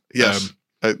concern. Yes,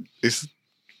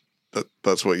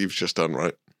 that's what you've just done,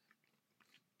 right?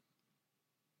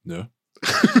 No.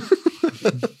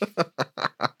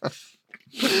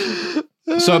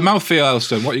 So mouthfeel,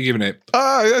 Elston, what are you giving it?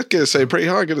 I'm going to say pretty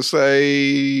high. I'm going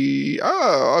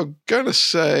to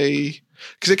say,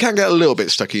 because it can get a little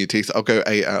bit stuck in your teeth, I'll go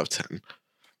 8 out of 10.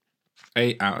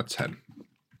 8 out of 10.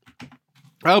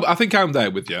 Well, I think I'm there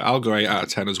with you. I'll go 8 out of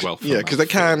 10 as well. Yeah, because they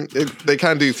can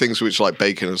do things which like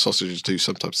bacon and sausages do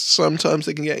sometimes. Sometimes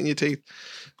they can get in your teeth,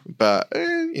 but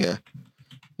yeah,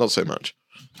 not so much.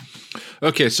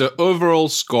 Okay, so overall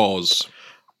scores.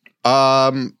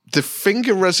 The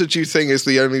finger residue thing is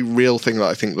the only real thing that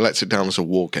I think lets it down as a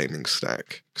wargaming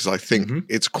snack, because I think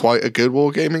it's quite a good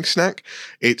wargaming snack.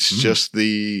 It's just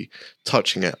the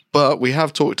touching it. But we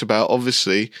have talked about,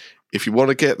 obviously, if you want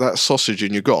to get that sausage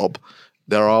in your gob,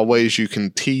 there are ways you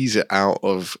can tease it out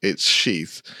of its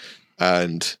sheath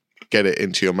and get it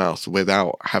into your mouth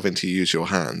without having to use your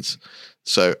hands.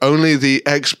 So only the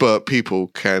expert people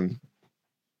can.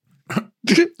 I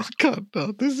can't.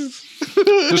 No, this is.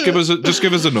 just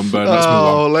give us a number. And let's move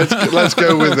on. let's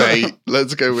go with 8.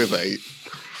 Let's go with 8.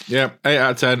 Yeah, 8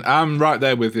 out of 10. I'm right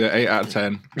there with you. 8 out of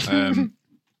 10.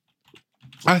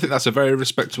 I think that's a very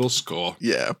respectable score.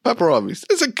 Yeah, pepperonis.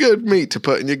 It's a good meat to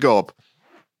put in your gob.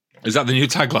 Is that the new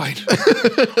tagline?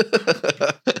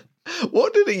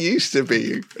 What did it used to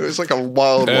be? It was like a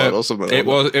wild one or something. It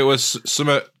was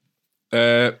something.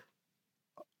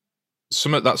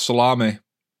 Something that salami.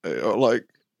 It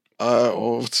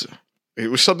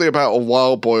was something about a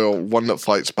wild boy or one that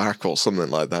fights back or something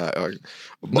like that.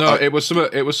 It was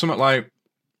something like.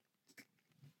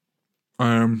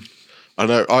 I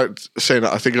know. Saying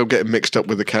that, I think I'm getting mixed up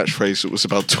with the catchphrase that was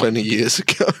about 20 years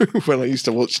ago when I used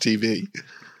to watch TV.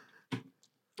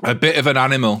 A bit of an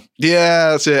animal.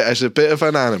 Yeah, that's it. It's a bit of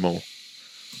an animal.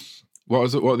 What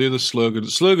was it? What are the other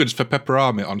slogans? Slogans for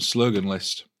pepperami on slogan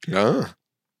list. Ah.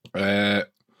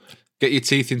 Get your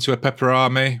teeth into a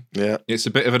pepperami. Yeah. It's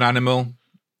a bit of an animal.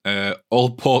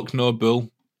 All pork, no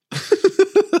bull.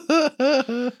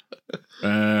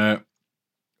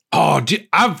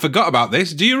 I forgot about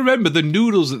this. Do you remember the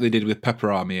noodles that they did with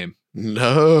pepperami in?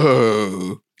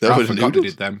 No. I forgot they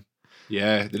did them.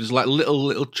 Yeah, there's like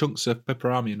little chunks of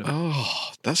pepperami in them.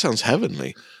 Oh, that sounds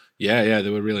heavenly. Yeah, they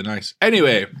were really nice.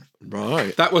 Anyway,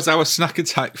 right. That was our snack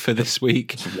attack for this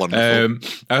week. That's wonderful.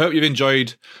 I hope you've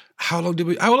enjoyed. How long have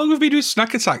we been doing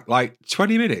snack attack? Like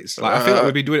 20 minutes? Like I feel like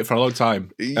we've been doing it for a long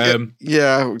time.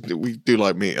 Yeah, we do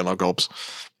like meat in our gobs.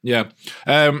 Yeah.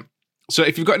 So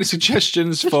if you've got any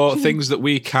suggestions for things that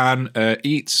we can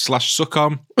eat/suck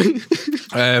on,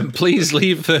 please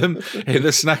leave them in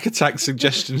the Snack Attack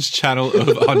suggestions channel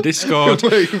on Discord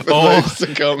or in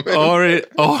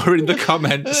the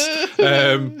comments.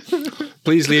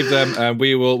 Please leave them.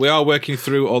 We are working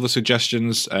through all the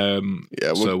suggestions. So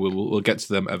we'll get to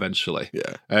them eventually.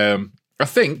 Yeah. I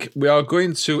think we are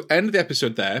going to end the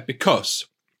episode there because.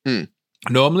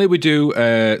 Normally we do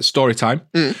story time,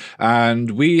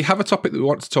 and we have a topic that we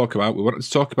want to talk about. We wanted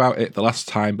to talk about it the last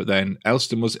time, but then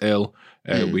Elston was ill.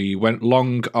 We went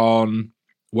long on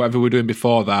whatever we were doing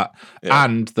before that,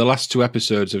 and the last 2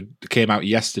 episodes came out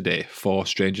yesterday for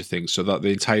Stranger Things, so that the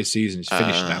entire season is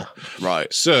finished now.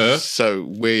 Right. So let's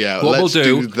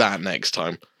do that next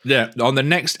time. Yeah, on the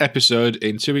next episode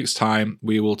in 2 weeks' time,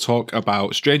 we will talk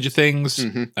about Stranger Things.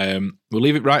 We'll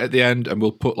leave it right at the end, and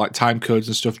we'll put like time codes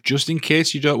and stuff just in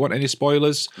case you don't want any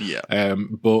spoilers. Yeah.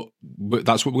 But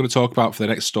that's what we're going to talk about for the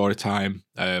next story time.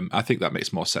 I think that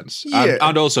makes more sense. Yeah.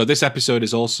 And also, this episode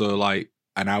is also like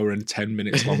an hour and 10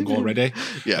 minutes long already.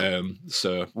 Yeah.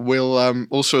 So we'll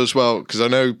also as well, because I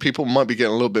know people might be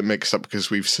getting a little bit mixed up because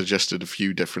we've suggested a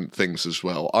few different things as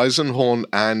well. Eisenhorn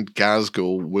and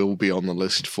Gazgul will be on the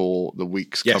list for the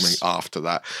weeks coming after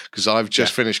that, because I've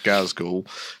just finished Gazgul,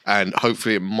 and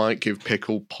hopefully it might give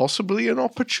Pickle possibly an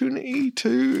opportunity to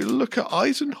look at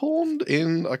Eisenhorn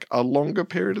in like a longer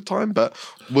period of time, but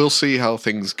we'll see how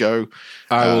things go.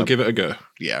 I will give it a go.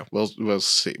 Yeah, we'll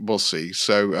see.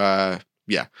 So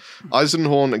yeah,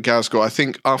 Eisenhorn and Gazgul. I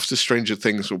think after Stranger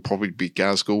Things will probably be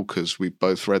Gazgul because we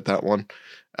both read that one.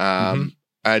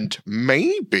 And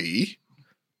maybe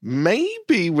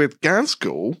with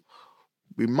Gazgul,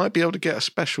 we might be able to get a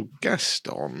special guest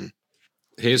on.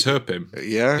 Here's Herpim.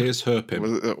 Yeah. Here's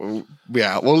Herpim.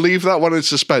 Yeah, we'll leave that one in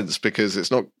suspense because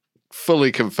it's not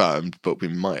fully confirmed, but we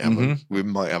might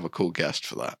have a cool guest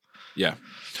for that. Yeah.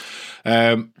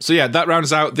 So yeah, that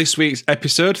rounds out this week's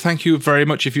episode. Thank you very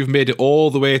much if you've made it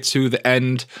all the way to the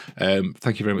end.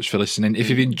 Thank you very much for listening. If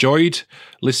you've enjoyed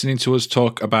listening to us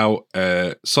talk about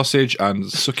sausage and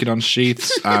sucking on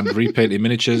sheaths and repainting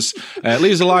miniatures,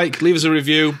 leave us a like, leave us a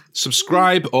review,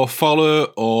 subscribe or follow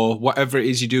or whatever it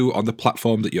is you do on the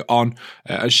platform that you're on,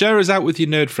 and share us out with your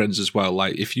nerd friends as well.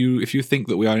 Like if you think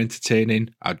that we are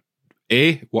entertaining,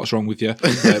 A, what's wrong with you?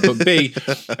 But B,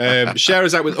 share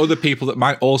us out with other people that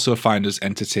might also find us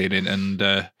entertaining, and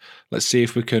let's see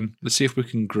if we can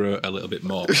grow a little bit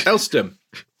more. Elston,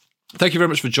 thank you very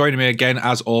much for joining me again,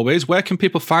 as always. Where can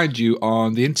people find you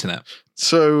on the internet?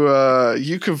 So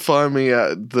you can find me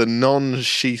at the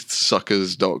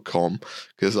non-sheathsuckers.com,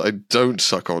 because I don't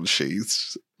suck on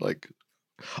sheaths. Like,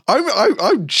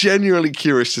 I'm genuinely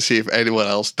curious to see if anyone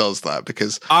else does that,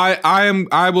 because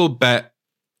I will bet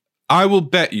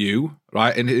you,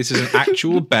 right, and this is an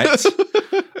actual bet,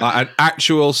 an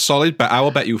actual solid bet. I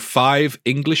will bet you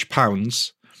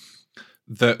 £5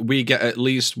 that we get at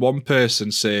least one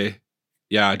person say,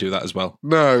 yeah, I do that as well.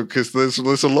 No, because there's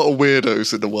a lot of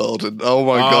weirdos in the world, and oh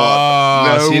my god,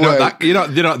 no so way.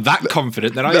 You're not that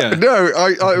confident, then, are you? No,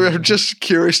 I'm just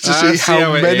curious to see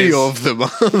how many of them are.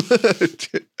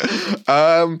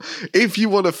 If you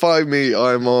want to find me,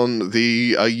 I'm on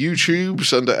the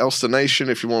YouTubes under Elster Nation.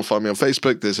 If you want to find me on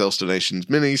Facebook, there's Elster Nation's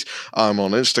Minis. I'm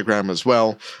on Instagram as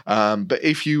well. But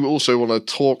if you also want to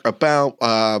talk about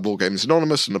Board Games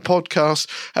Anonymous and the podcast,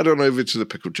 head on over to the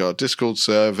Pickle Jar Discord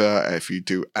server. If you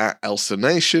do at Elster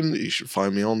Nation, you should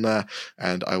find me on there,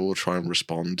 and I will try and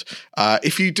respond.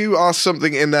 If you do ask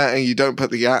something in there and you don't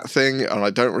put the at thing and I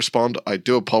don't respond, I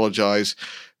do apologize.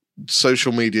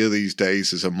 Social media these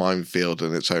days is a minefield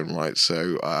in its own right,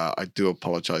 so I do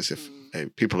apologize if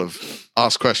people have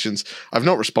asked questions. I've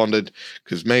not responded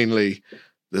because mainly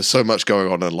there's so much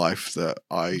going on in life that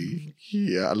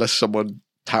unless someone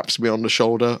taps me on the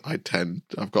shoulder, I've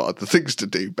got other things to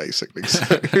do, basically.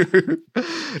 So,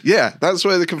 yeah, that's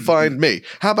where they can find me.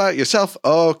 How about yourself?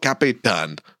 Oh,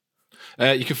 Capitan.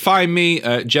 You can find me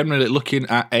generally looking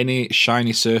at any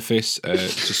shiny surface,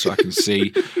 just so I can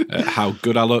see how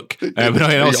good I look. But no,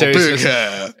 in all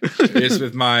seriousness, it's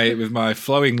with my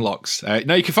flowing locks.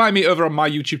 Now you can find me over on my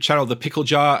YouTube channel, The Pickle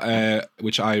Jar,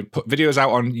 which I put videos out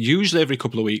on usually every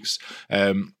couple of weeks.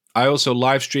 I also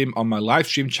live stream on my live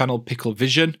stream channel, Pickle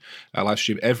Vision. I live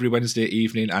stream every Wednesday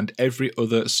evening and every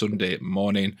other Sunday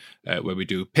morning, where we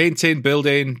do painting,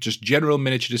 building, just general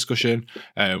miniature discussion.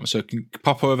 So you can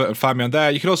pop over and find me on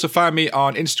there. You can also find me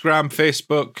on Instagram,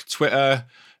 Facebook, Twitter,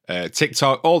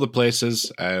 TikTok, all the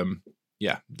places.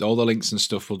 Yeah, all the links and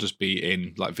stuff will just be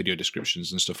in like video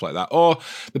descriptions and stuff like that. Or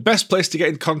the best place to get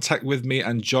in contact with me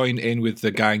and join in with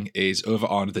the gang is over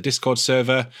on the Discord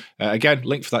server. Again,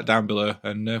 link for that down below,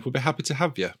 and we'll be happy to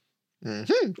have you.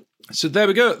 Mm-hmm. So there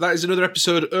we go. That is another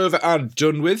episode over and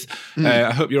done with.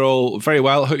 I hope you're all very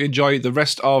well. I hope you enjoy the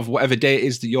rest of whatever day it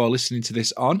is that you're listening to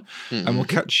this on. And we'll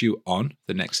catch you on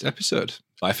the next episode.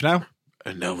 Bye for now.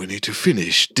 And now we need to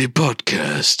finish the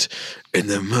podcast in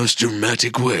the most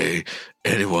dramatic way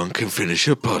anyone can finish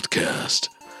a podcast.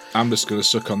 I'm just going to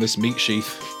suck on this meat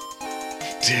sheath.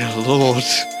 Dear Lord,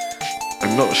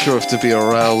 I'm not sure if to be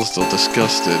aroused or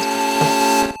disgusted.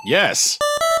 Yes.